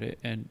negative about it.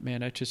 And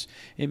man, it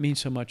means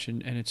so much,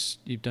 and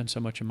you've done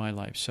so much in my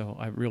life. So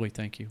I really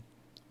thank you.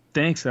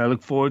 Thanks. I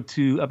look forward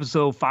to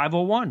episode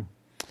 501.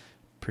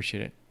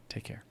 Appreciate it.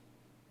 Take care.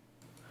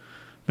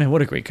 Man,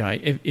 what a great guy.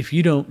 If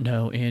you don't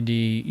know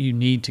Andy, you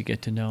need to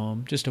get to know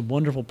him. Just a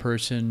wonderful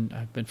person.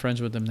 I've been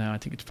friends with him now, I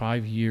think it's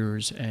 5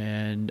 years,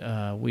 and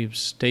we've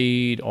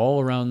stayed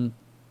all around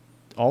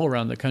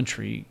the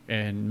country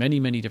and many,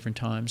 many different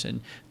times.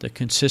 And the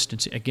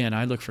consistency, again,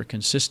 I look for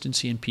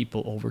consistency in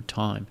people over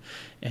time.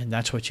 And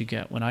that's what you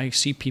get. When I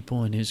see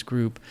people in his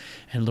group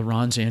and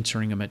LaRon's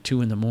answering them at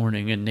 2 a.m.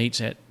 and Nate's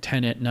at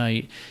 10 at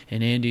night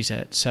and Andy's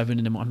at 7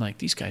 a.m, I'm like,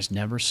 these guys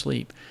never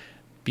sleep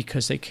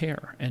because they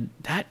care. And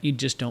that you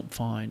just don't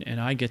find.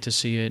 And I get to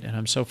see it, and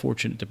I'm so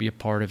fortunate to be a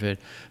part of it.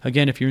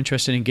 Again, if you're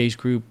interested in Gay's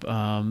group,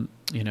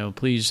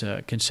 please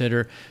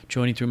consider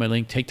joining through my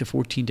link. Take the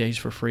 14 days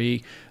for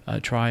free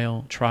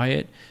trial. Try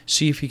it.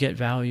 See if you get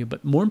value.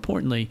 But more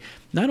importantly,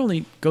 not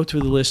only go through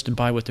the list and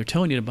buy what they're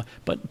telling you to buy,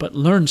 but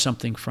learn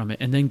something from it,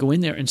 and then go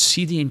in there and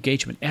see the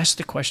engagement. Ask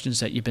the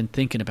questions that you've been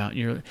thinking about.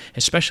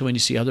 Especially when you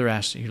see other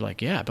asks, you're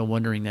like, yeah, I've been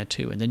wondering that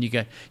too. And then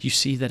you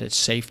see that it's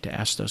safe to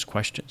ask those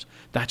questions.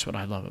 That's what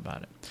I love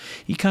about it.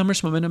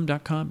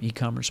 ecommercemomentum.com,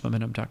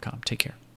 ecommercemomentum.com. Take care.